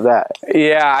squirrels love that.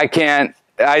 Yeah, I can't.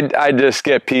 I just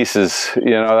get pieces,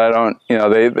 you know. I don't, you know,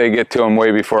 they get to them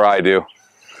way before I do.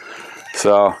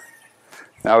 So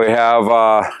now we have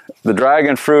the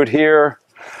dragon fruit here.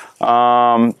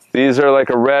 These are like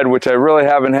a red, which I really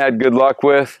haven't had good luck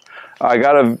with. I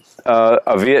got a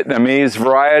Vietnamese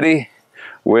variety,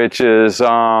 which is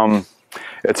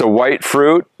it's a white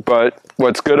fruit, but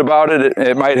what's good about it,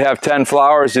 it might have 10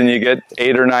 flowers and you get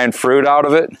 8 or 9 fruit out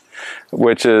of it,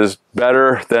 which is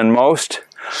better than most.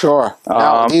 Sure.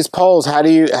 Now these poles, how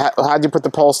do you put the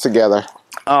poles together?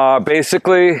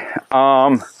 Basically,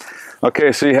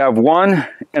 okay, so you have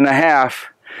 1.5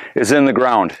 is in the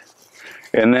ground,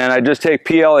 and then I just take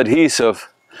PL adhesive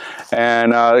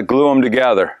and glue them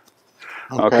together.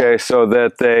 Okay, so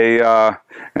that they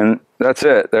and that's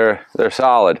it. They're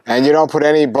solid. And you don't put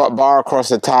any bar across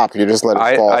the top. You just let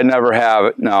it fall. I never have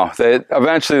it. No,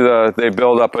 eventually they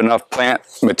build up enough plant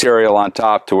material on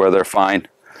top to where they're fine.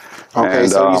 Okay,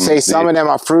 and, so you say some of them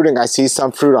are fruiting. I see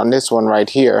some fruit on this one right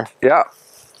here. Yeah.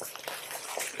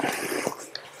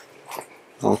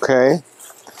 Okay.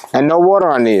 And no water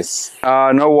on these?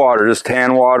 No water, just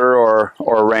hand water or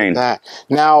rain.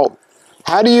 Now,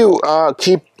 how do you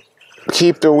keep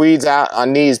the weeds out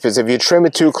on these? Because if you trim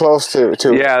it too close to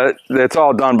yeah, it's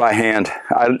all done by hand.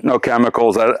 No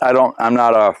chemicals. I'm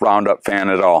not a Roundup fan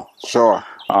at all. Sure.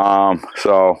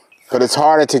 But it's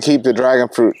harder to keep the dragon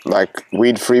fruit like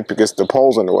weed free because the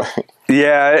pole's in the way.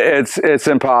 Yeah, it's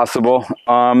impossible.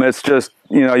 It's just,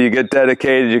 you know, you get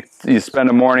dedicated, you spend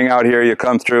a morning out here, you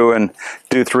come through and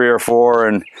do 3 or 4,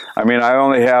 and I mean, I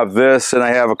only have this and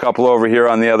I have a couple over here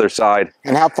on the other side.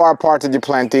 And how far apart did you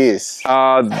plant these?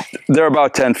 They're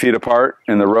about 10 feet apart,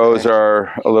 and the rows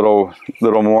are a little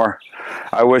more.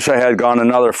 I wish I had gone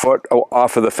another foot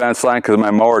off of the fence line because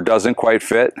my mower doesn't quite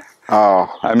fit. Oh.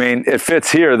 I mean, it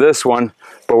fits here, this one,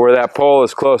 but where that pole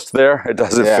is close to there, it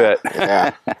doesn't fit.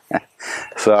 Yeah.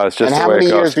 So it's just and the how way many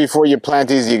it goes. years before you plant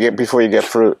these before you get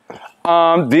fruit?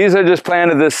 These I just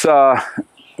planted this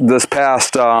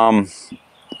past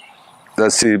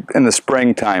let's see, in the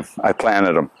springtime I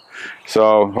planted them.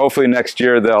 So hopefully next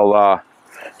year they'll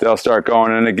start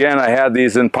going. And again, I had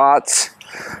these in pots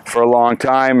for a long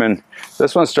time, and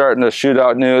this one's starting to shoot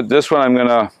out new. This one I'm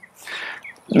gonna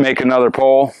make another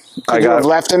pole. Could you have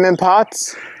left them in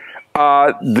pots?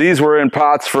 These were in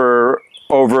pots for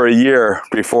over a year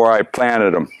before I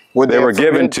planted them. They were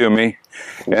given to me,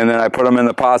 and then I put them in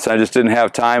the pots, and I just didn't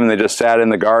have time, and they just sat in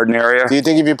the garden area. Do you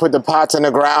think if you put the pots in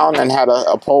the ground and had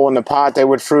a pole in the pot, they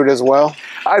would fruit as well?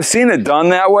 I've seen it done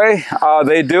that way.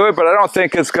 They do it, but I don't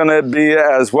think it's going to be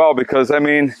as well because, I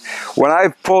mean, when I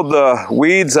pulled the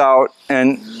weeds out,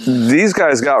 and these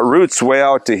guys got roots way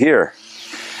out to here,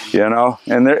 you know,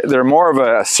 and they're more of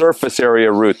a surface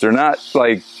area root. They're not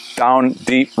like down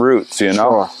deep roots, you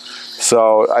know. Sure.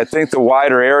 So I think the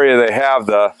wider area they have,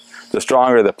 the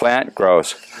stronger the plant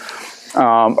grows.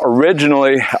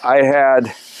 Originally, I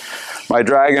had my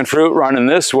dragon fruit running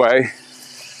this way,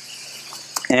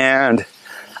 and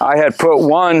I had put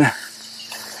one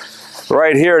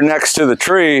right here next to the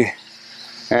tree,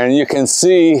 and you can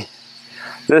see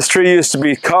this tree used to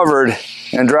be covered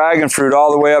in dragon fruit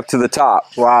all the way up to the top.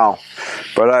 Wow.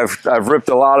 But I've ripped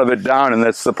a lot of it down, and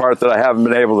that's the part that I haven't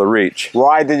been able to reach.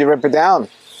 Why did you rip it down?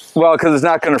 Well, because it's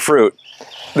not going to fruit.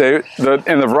 And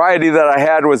the variety that I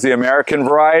had was the American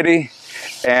variety,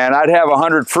 and I'd have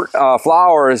 100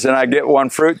 flowers, and I'd get 1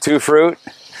 fruit, 2 fruit.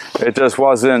 It just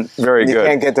wasn't very good. You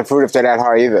can't get the fruit if they're that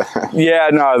hard either. Yeah,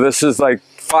 no, this is like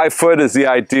 5 foot is the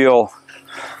ideal,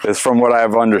 is from what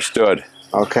I've understood.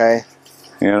 Okay.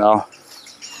 You know?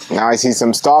 Now I see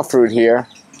some star fruit here.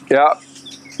 Yeah.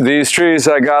 These trees,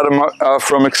 I got them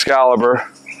from Excalibur,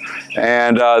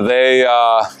 and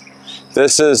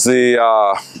this is the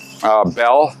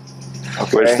bell,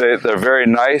 Okay. which they're very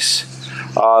nice.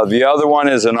 The other one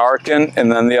is an arkin,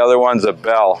 and then the other one's a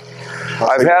bell.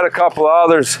 I've had a couple of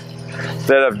others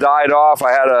that have died off.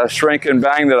 I had a shrink and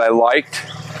bang that I liked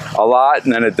a lot,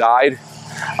 and then it died.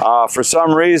 For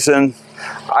some reason,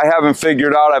 I haven't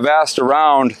figured out, I've asked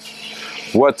around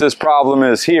what this problem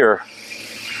is here.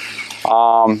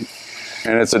 And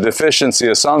it's a deficiency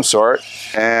of some sort,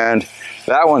 and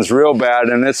that one's real bad,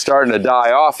 and it's starting to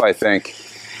die off, I think.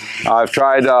 I've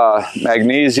tried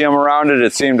magnesium around it,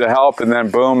 it seemed to help, and then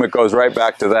boom, it goes right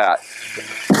back to that.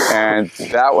 And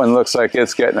that one looks like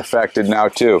it's getting affected now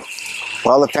too.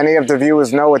 Well, if any of the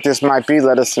viewers know what this might be,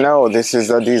 let us know. This is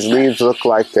these leaves look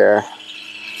like they're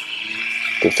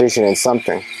deficient in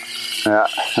something. Yeah,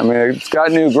 I mean, it's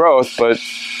got new growth, but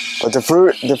the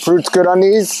fruit's good on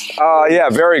these? yeah,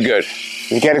 very good.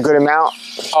 You get a good amount?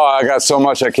 Oh, I got so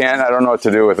much I don't know what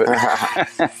to do with it.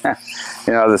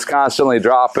 You know, it's constantly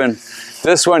dropping.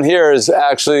 This one here is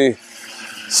actually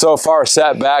so far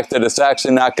set back that it's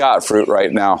actually not got fruit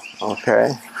right now.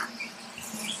 Okay.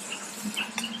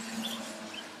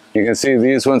 You can see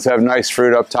these ones have nice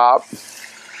fruit up top.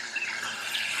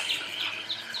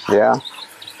 Yeah.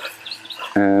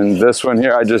 And this one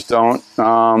here, I just don't.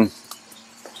 I'll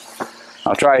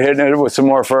try hitting it with some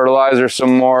more fertilizer,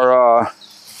 some more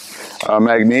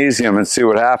magnesium, and see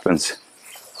what happens.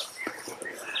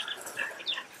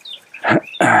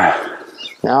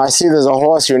 Now I see there's a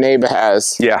horse your neighbor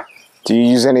has. Yeah. Do you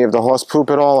use any of the horse poop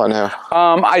at all, or no?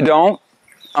 I don't.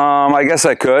 I guess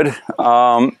I could.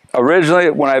 Originally,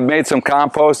 when I made some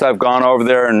compost, I've gone over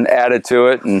there and added to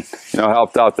it, and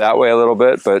helped out that way a little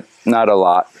bit, but not a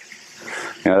lot.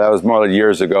 That was more like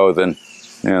years ago than,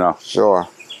 Sure.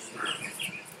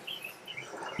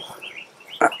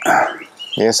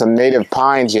 Here's some native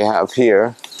pines you have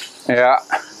here. Yeah.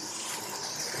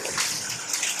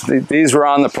 These were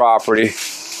on the property.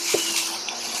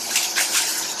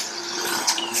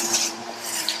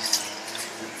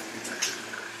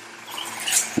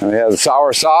 And we have the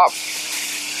sour sop.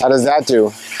 How does that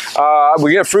do?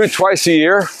 We get fruit twice a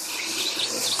year.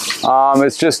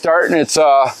 It's just starting its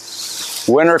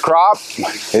winter crop.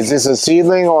 Is this a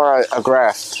seedling or a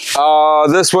graft?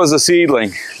 This was a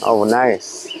seedling. Oh,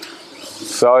 nice.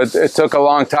 So it took a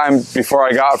long time before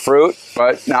I got fruit,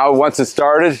 but now once it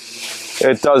started,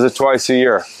 it does it twice a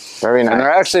year. Very nice. And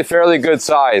they're actually fairly good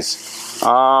size.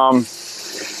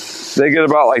 They get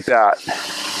about like that.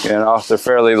 They're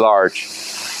fairly large.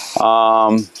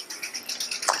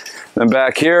 Then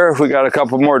back here, we got a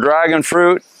couple more dragon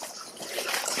fruit.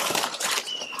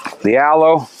 The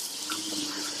aloe.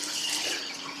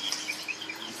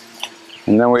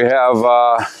 And then we have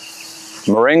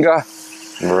moringa.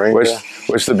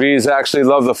 Which the bees actually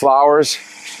love the flowers.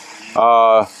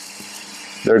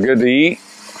 They're good to eat.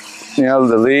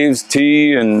 The leaves,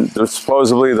 tea, and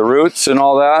supposedly the roots and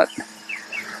all that.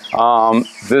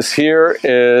 This here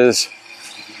is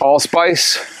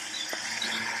allspice.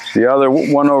 The other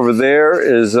one over there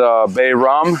is bay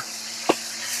rum.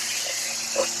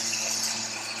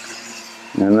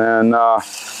 And then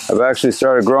I've actually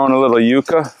started growing a little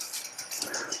yucca.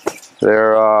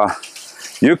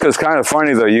 Yucca's kind of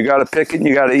funny though. You got to pick it and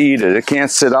you got to eat it. It can't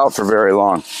sit out for very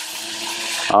long.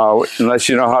 Unless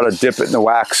you know how to dip it in the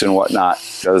wax and whatnot.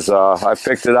 Because I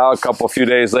picked it out a few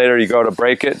days later, you go to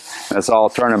break it, and it's all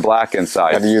turning black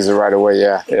inside. Got to use it right away,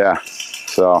 yeah. Yeah.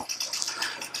 So,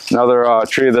 another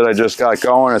tree that I just got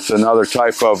going, it's another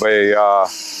type of a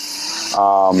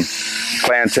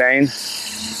plantain.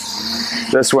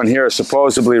 This one here is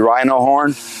supposedly rhino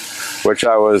horn, which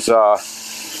I was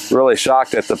really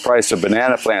shocked at the price of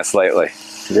banana plants lately.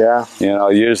 Yeah. You know,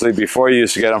 usually before you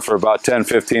used to get them for about $10,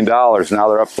 $15. Now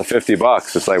they're up to 50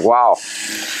 bucks. It's like, wow.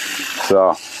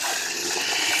 So,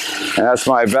 and that's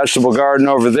my vegetable garden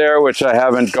over there, which I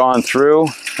haven't gone through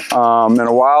in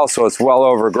a while, so it's well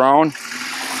overgrown.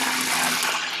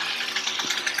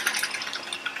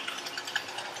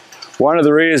 One of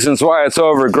the reasons why it's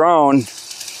overgrown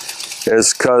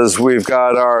is because we've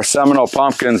got our Seminole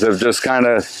pumpkins have just kind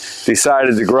of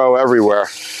decided to grow everywhere.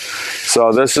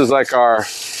 So this is like our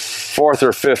 4th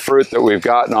or 5th fruit that we've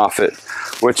gotten off it,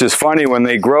 which is funny. When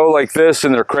they grow like this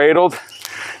and they're cradled,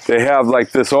 they have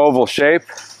like this oval shape.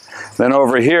 Then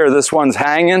over here, this one's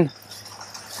hanging,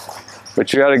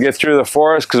 but you got to get through the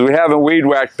forest because we haven't weed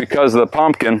whacked because of the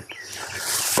pumpkin.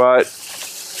 But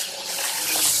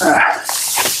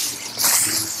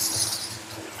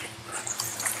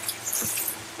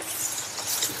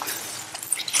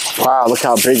wow, look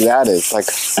how big that is. Like,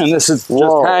 and this is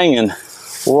whoa. Just hanging.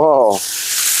 Whoa.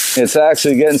 It's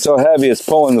actually getting so heavy it's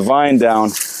pulling the vine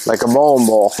down. Like a bowling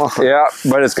ball. Yeah,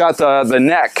 but it's got the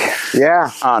neck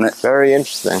on it. Very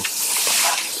interesting.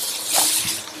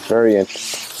 Very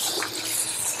interesting.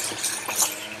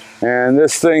 And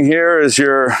this thing here is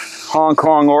your Hong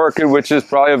Kong orchid, which is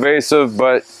probably invasive,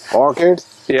 but... Orchid?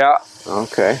 Yeah.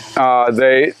 Okay.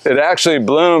 It actually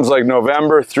blooms like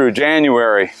November through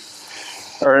January.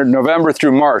 Or November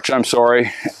through March, I'm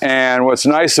sorry. And what's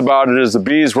nice about it is the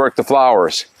bees work the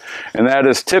flowers. And that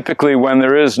is typically when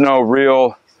there is no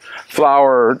real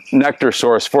flower nectar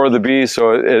source for the bees,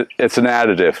 so it's an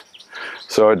additive.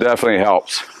 So it definitely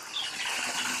helps.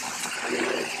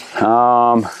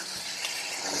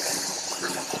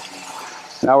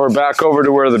 Now we're back over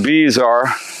to where the bees are.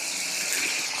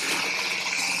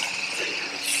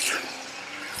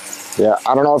 Yeah,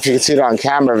 I don't know if you can see it on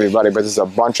camera, everybody, but there's a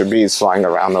bunch of bees flying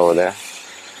around over there.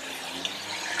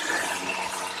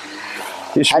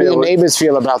 How do your neighbors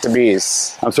feel about the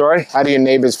bees? I'm sorry? How do your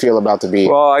neighbors feel about the bees?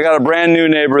 Well, I got a brand new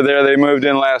neighbor there. They moved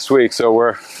in last week, so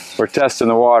we're testing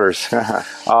the waters.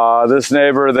 This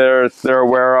neighbor, they're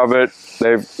aware of it.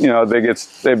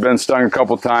 They've been stung a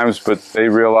couple times, but they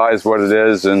realize what it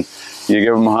is, and you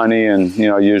give them honey, and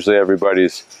usually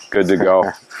everybody's good to go.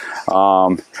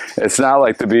 It's not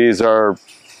like the bees are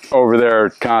over there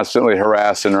constantly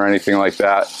harassing or anything like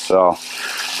that. So,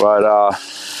 but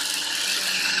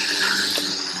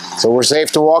so we're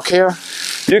safe to walk here?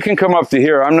 You can come up to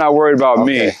here. I'm not worried about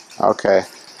me. Okay.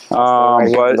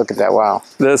 But look at that, wow.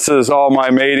 This is all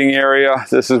my mating area.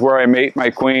 This is where I mate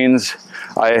my queens.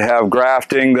 I have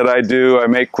grafting that I do. I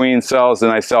make queen cells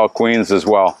and I sell queens as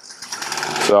well.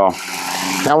 So.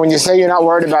 Now when you say you're not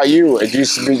worried about you, it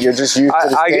used to be you're just used to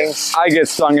the stings? I get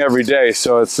stung every day,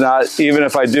 so it's not, even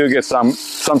if I do get some,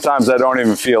 sometimes I don't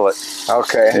even feel it.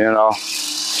 Okay.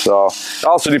 So it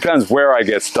also depends where I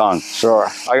get stung. Sure.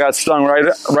 I got stung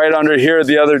right under here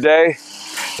the other day.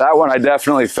 That one I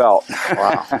definitely felt.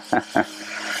 Wow.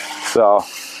 So,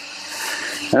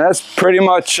 and that's pretty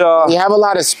much... you have a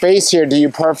lot of space here. Did you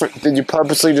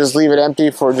purposely just leave it empty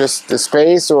for just the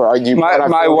space, or are you...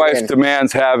 My wife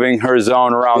demands having her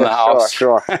zone around the house.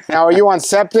 Sure. Now, are you on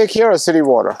septic here or city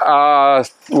water?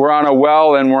 We're on a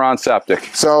well and we're on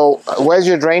septic. So, where's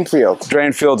your drain field?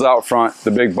 Drain field's out front,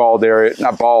 the big bald area.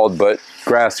 Not bald, but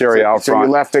grass area out front. So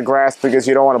you left the grass because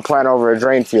you don't want to plant over a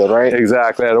drain field, right?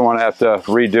 Exactly. I don't want to have to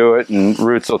redo it, and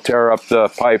roots will tear up the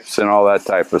pipes and all that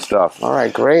type of stuff. All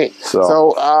right, great.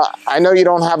 So I know you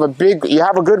don't have you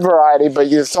have a good variety, but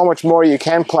there's so much more you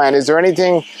can plant. Is there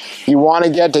anything you want to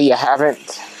get that you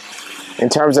haven't in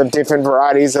terms of different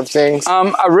varieties of things?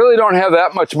 I really don't have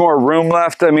that much more room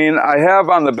left. I mean, I have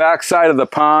on the back side of the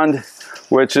pond,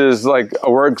 which is like a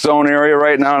work zone area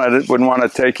right now, and I wouldn't want to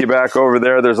take you back over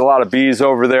there. There's a lot of bees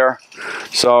over there.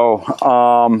 So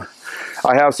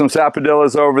I have some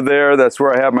sapodillas over there. That's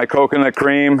where I have my coconut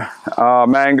cream,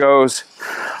 mangoes.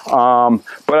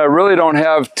 But I really don't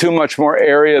have too much more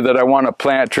area that I want to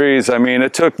plant trees. I mean,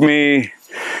 it took me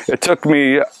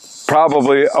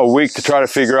probably a week to try to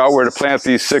figure out where to plant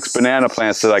these 6 banana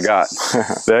plants that I got,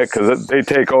 because they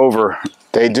take over.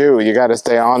 They do. You got to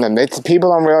stay on them. People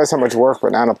don't realize how much work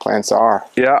banana plants are.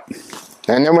 Yeah.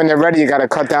 And then when they're ready, you got to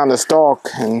cut down the stalk.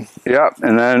 Yeah,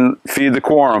 and then feed the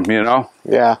quorum,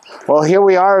 Yeah. Well, here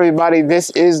we are, everybody. This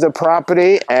is the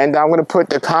property, and I'm going to put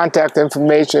the contact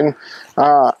information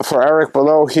for Eric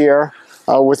below here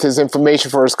with his information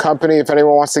for his company. If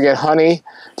anyone wants to get honey.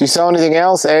 Do you sell anything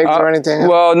else, eggs or anything?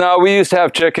 Well, no, we used to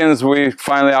have chickens. We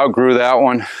finally outgrew that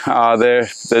one.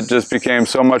 It just became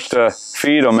so much to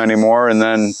feed them anymore, and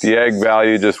then the egg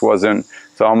value just wasn't.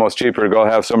 It's almost cheaper to go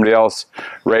have somebody else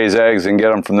raise eggs and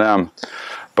get them from them.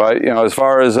 But, as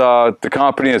far as the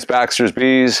company, it's Baxter's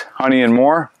Bees, Honey and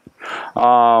More.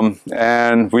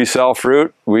 And we sell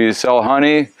fruit, we sell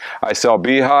honey, I sell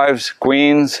beehives,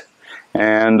 queens,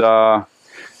 and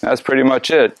that's pretty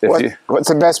much it. What's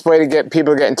the best way to get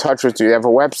people to get in touch with you? Do you have a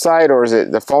website, or is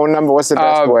it the phone number? What's the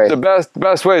best way? The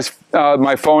best way is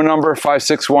my phone number,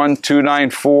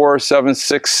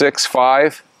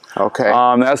 561-294-7665. Okay.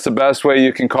 That's the best way.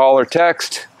 You can call or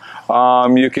text.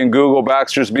 You can Google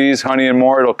Baxter's Bees, Honey and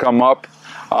More. It'll come up.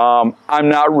 I'm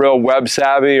not real web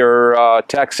savvy or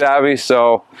tech savvy,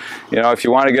 so if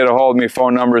you want to get a hold of me,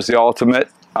 phone number is the ultimate.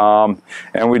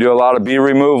 And we do a lot of bee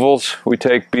removals. We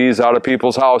take bees out of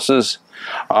people's houses.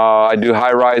 I do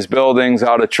high-rise buildings,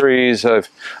 out of trees.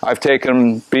 I've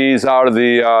taken bees out of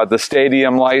the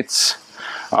stadium lights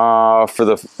for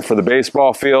the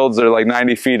baseball fields. They're like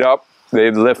 90 feet up. They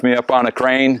lift me up on a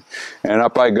crane, and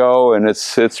up I go, and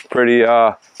it's pretty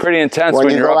intense when you're up there.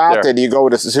 When you go out there, do you go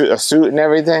with a suit and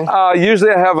everything?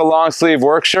 Usually I have a long sleeve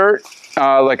work shirt,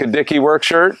 like a Dickie work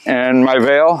shirt, and my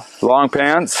veil, long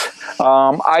pants.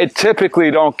 I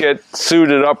typically don't get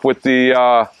suited up with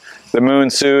the moon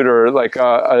suit or like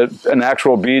an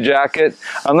actual bee jacket,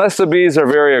 unless the bees are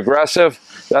very aggressive.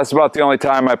 That's about the only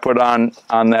time I put on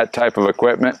that type of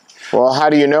equipment. Well, how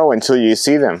do you know until you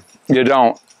see them? You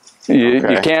don't.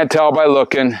 You can't tell by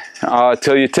looking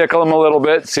till you tickle them a little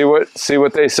bit, see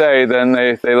what they say, then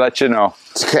they let you know.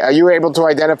 Are you able to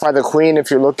identify the queen if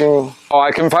you're looking? Oh,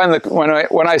 I can find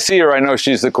when I see her, I know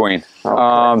she's the queen.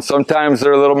 Okay. Sometimes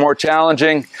they're a little more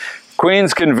challenging.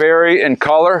 Queens can vary in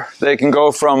color. They can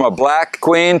go from a black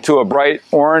queen to a bright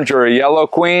orange or a yellow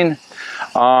queen,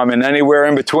 and anywhere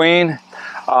in between.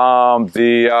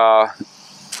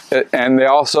 And they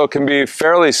also can be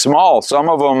fairly small. Some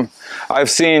of them, I've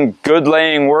seen good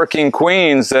laying working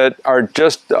queens that are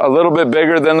just a little bit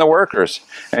bigger than the workers.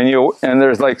 And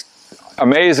there's like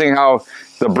amazing how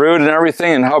the brood and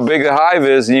everything and how big the hive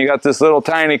is, and you got this little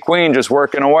tiny queen just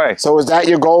working away. So is that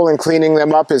your goal in cleaning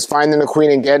them up, is finding the queen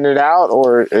and getting it out,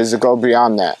 or does it go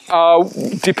beyond that?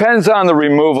 Depends on the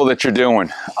removal that you're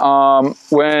doing.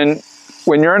 When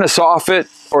you're in a soffit,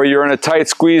 or you're in a tight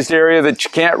squeezed area that you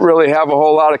can't really have a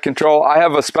whole lot of control, I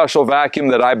have a special vacuum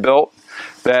that I built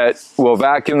that will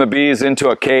vacuum the bees into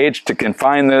a cage to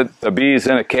confine the bees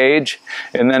in a cage.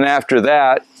 And then after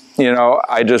that,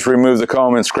 I just remove the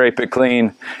comb and scrape it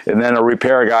clean. And then a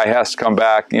repair guy has to come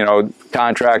back,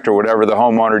 contractor, whatever the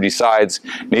homeowner decides,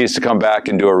 needs to come back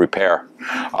and do a repair.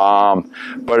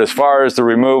 But as far as the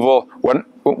removal, when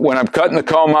I'm cutting the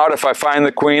comb out, if I find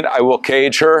the queen, I will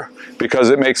cage her, because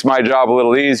it makes my job a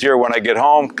little easier when I get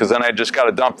home, because then I just got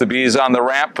to dump the bees on the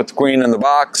ramp, put the queen in the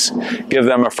box, give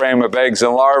them a frame of eggs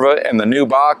and larvae in the new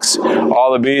box.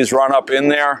 All the bees run up in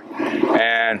there,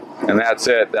 and that's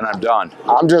it. Then I'm done.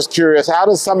 I'm just curious, how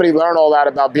does somebody learn all that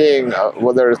about being,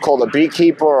 whether it's called a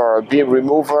beekeeper or a bee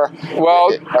remover? Well,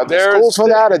 are there schools for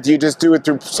that, or do you just do it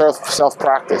through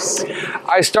self-practice?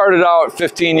 I started out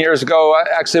 15 years ago,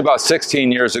 actually about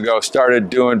 16 years ago, started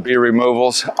doing bee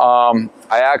removals.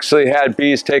 I actually had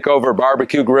bees take over a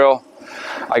barbecue grill.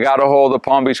 I got a hold of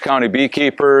Palm Beach County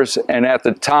beekeepers, and at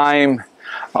the time,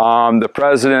 the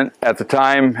president at the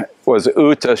time was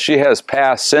Uta. She has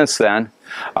passed since then,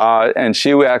 and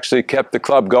she actually kept the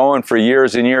club going for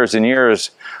years and years and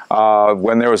years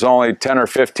when there was only 10 or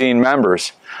 15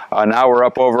 members. Now we're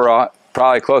up over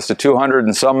probably close to 200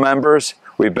 and some members.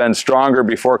 We've been stronger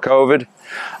before COVID.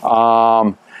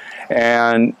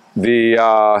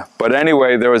 But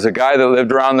anyway, there was a guy that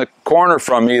lived around the corner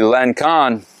from me, Len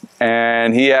Kahn,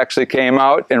 and he actually came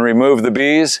out and removed the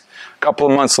bees. A couple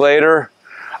of months later,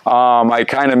 I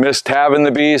kind of missed having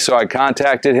the bees, so I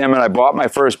contacted him and I bought my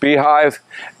first beehive,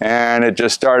 and it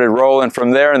just started rolling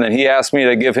from there. And then he asked me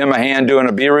to give him a hand doing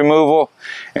a bee removal,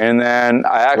 and then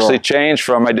I actually changed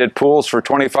from, I did pools for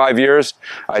 25 years,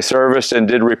 I serviced and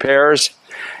did repairs,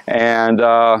 and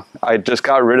I just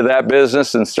got rid of that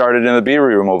business and started in the bee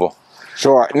removal.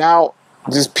 Sure. Now,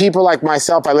 just people like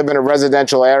myself, I live in a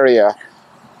residential area.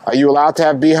 Are you allowed to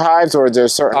have beehives, or is there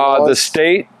certain laws? The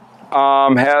state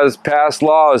has passed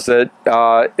laws that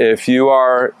if you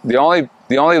are the only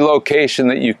location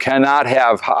that you cannot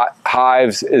have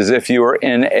hives is if you are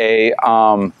in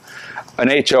an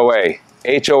HOA.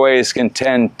 HOAs can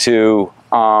tend to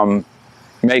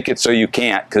make it so you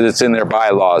can't, because it's in their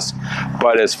bylaws.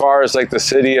 But as far as like the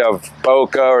city of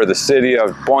Boca or the city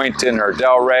of Boynton or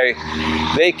Delray,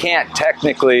 they can't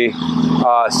technically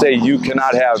say you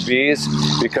cannot have bees,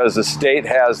 because the state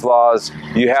has laws.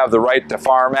 You have the Right to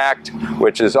Farm Act,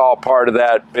 which is all part of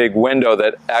that big window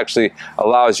that actually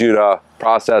allows you to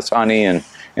process honey and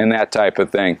that type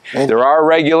of thing. There are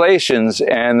regulations,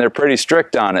 and they're pretty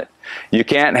strict on it. You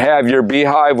can't have your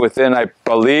beehive within, I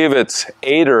believe it's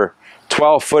 8 or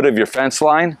 12 foot of your fence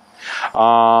line.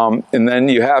 And then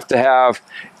you have to have,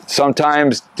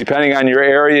 sometimes depending on your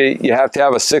area, you have to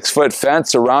have a 6-foot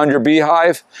fence around your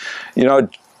beehive, you know,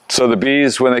 so the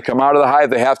bees, when they come out of the hive,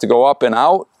 they have to go up and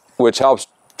out, which helps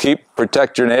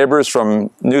protect your neighbors from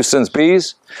nuisance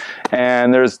bees.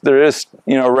 And there is,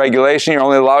 you know, regulation. You're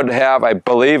only allowed to have, I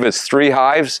believe it's 3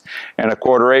 hives and a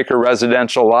 1/4 acre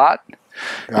residential lot.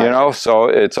 You know, so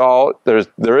it's all,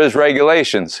 there is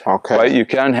regulations. Okay. But you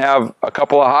can have a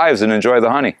couple of hives and enjoy the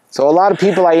honey. So a lot of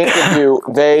people I interview,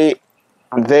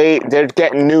 they're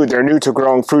getting new. They're new to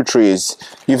growing fruit trees.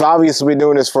 You've obviously been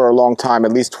doing this for a long time,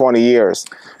 at least 20 years.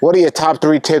 What are your top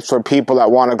 3 tips for people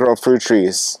that want to grow fruit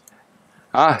trees?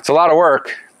 It's a lot of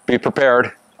work. Be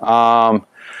prepared.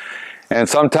 And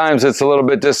sometimes it's a little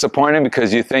bit disappointing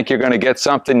because you think you're going to get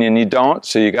something and you don't.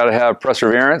 So you got to have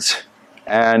perseverance.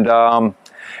 And,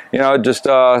 you know, just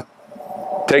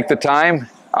take the time,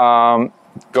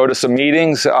 go to some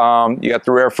meetings. You got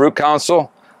the Rare Fruit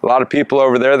Council, a lot of people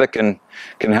over there that can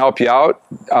help you out,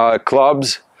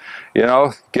 clubs, you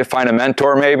know, find a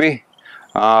mentor maybe,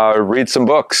 read some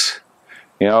books.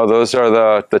 You know, those are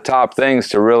the top things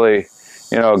to really,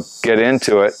 you know, get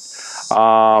into it.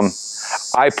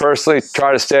 I personally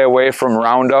try to stay away from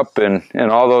Roundup and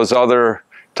all those other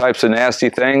types of nasty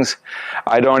things.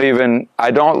 I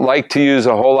don't like to use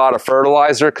a whole lot of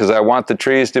fertilizer because I want the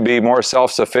trees to be more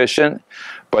self-sufficient,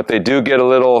 but they do get a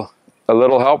little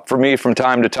help from me from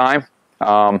time to time.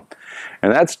 And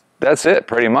that's it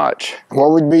pretty much.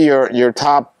 What would be your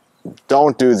top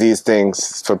don't do these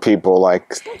things for people,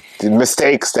 like the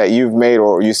mistakes that you've made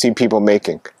or you see people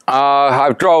making?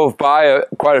 I've drove by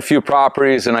quite a few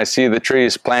properties and I see the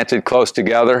trees planted close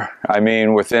together. I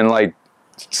mean, within like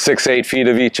 6-8 feet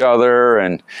of each other,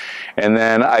 and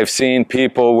then I've seen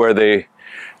people where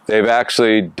they've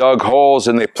actually dug holes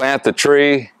and they plant the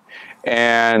tree,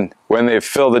 and when they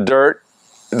fill the dirt,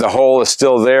 the hole is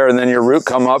still there, and then your root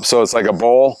come up, so it's like a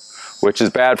bowl, which is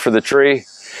bad for the tree.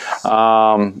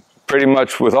 Pretty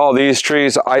much with all these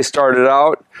trees, I started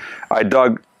out, I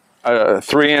dug a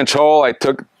 3-inch hole. I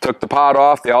took the pot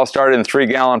off. They all started in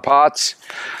 3-gallon pots.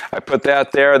 I put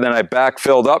that there, then I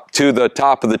backfilled up to the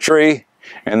top of the tree.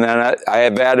 And then I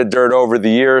have added dirt over the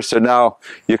years, so now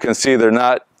you can see they're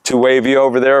not too wavy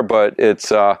over there, but it's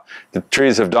the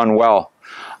trees have done well.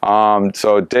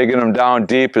 So digging them down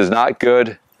deep is not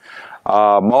good.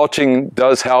 Mulching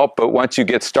does help, but once you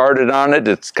get started on it,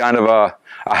 it's kind of a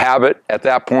habit at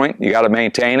that point. You got to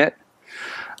maintain it.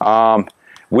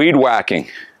 Weed whacking.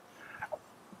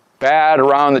 Bad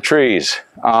around the trees.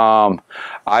 I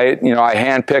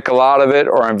hand pick a lot of it,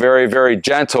 or I'm very, very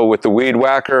gentle with the weed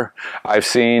whacker. I've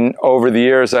seen over the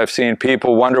years, I've seen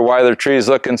people wonder why their tree's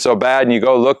looking so bad, and you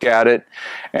go look at it,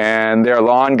 and their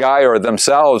lawn guy or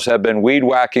themselves have been weed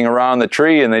whacking around the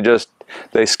tree, and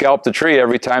they scalp the tree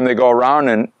every time they go around,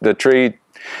 and the tree,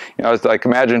 you know, it's like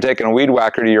imagine taking a weed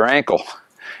whacker to your ankle.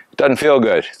 It doesn't feel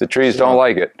good. The trees don't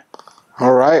like it.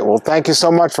 All right. Well, thank you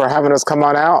so much for having us come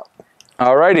on out.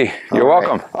 Alrighty, you're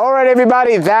welcome. All right,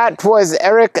 everybody, that was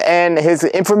Eric, and his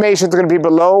information is going to be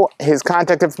below, his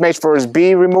contact information for his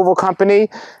bee removal company.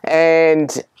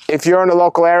 And if you're in the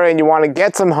local area and you want to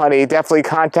get some honey, definitely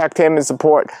contact him and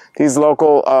support these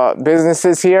local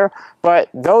businesses here. But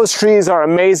those trees are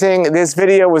amazing. This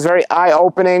video was very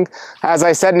eye-opening. As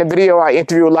I said in the video, I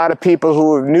interview a lot of people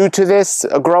who are new to this,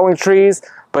 growing trees,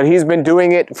 but he's been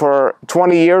doing it for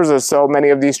 20 years or so, many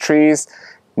of these trees,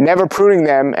 never pruning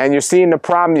them, and you're seeing the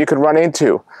problem you could run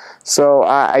into. So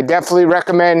I definitely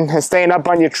recommend staying up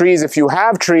on your trees if you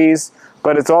have trees,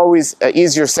 but it's always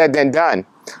easier said than done.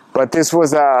 But this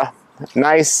was a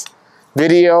nice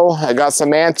video. I got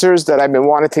some answers that I've been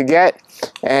wanting to get,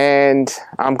 and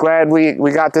I'm glad we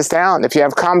got this down. If you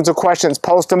have comments or questions,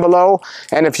 post them below.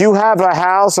 And if you have a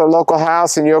house or local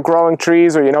house and you're growing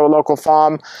trees, or you know a local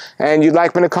farm and you'd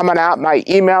like me to come on out, my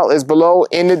email is below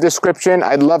in the description.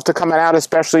 I'd love to come on out,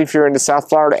 especially if you're in the South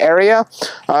Florida area.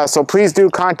 So please do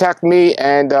contact me,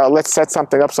 and let's set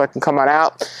something up so I can come on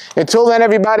out. Until then,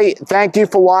 everybody, thank you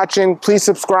for watching. Please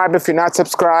subscribe if you're not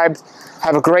subscribed.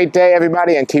 Have a great day,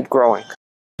 everybody, and keep growing.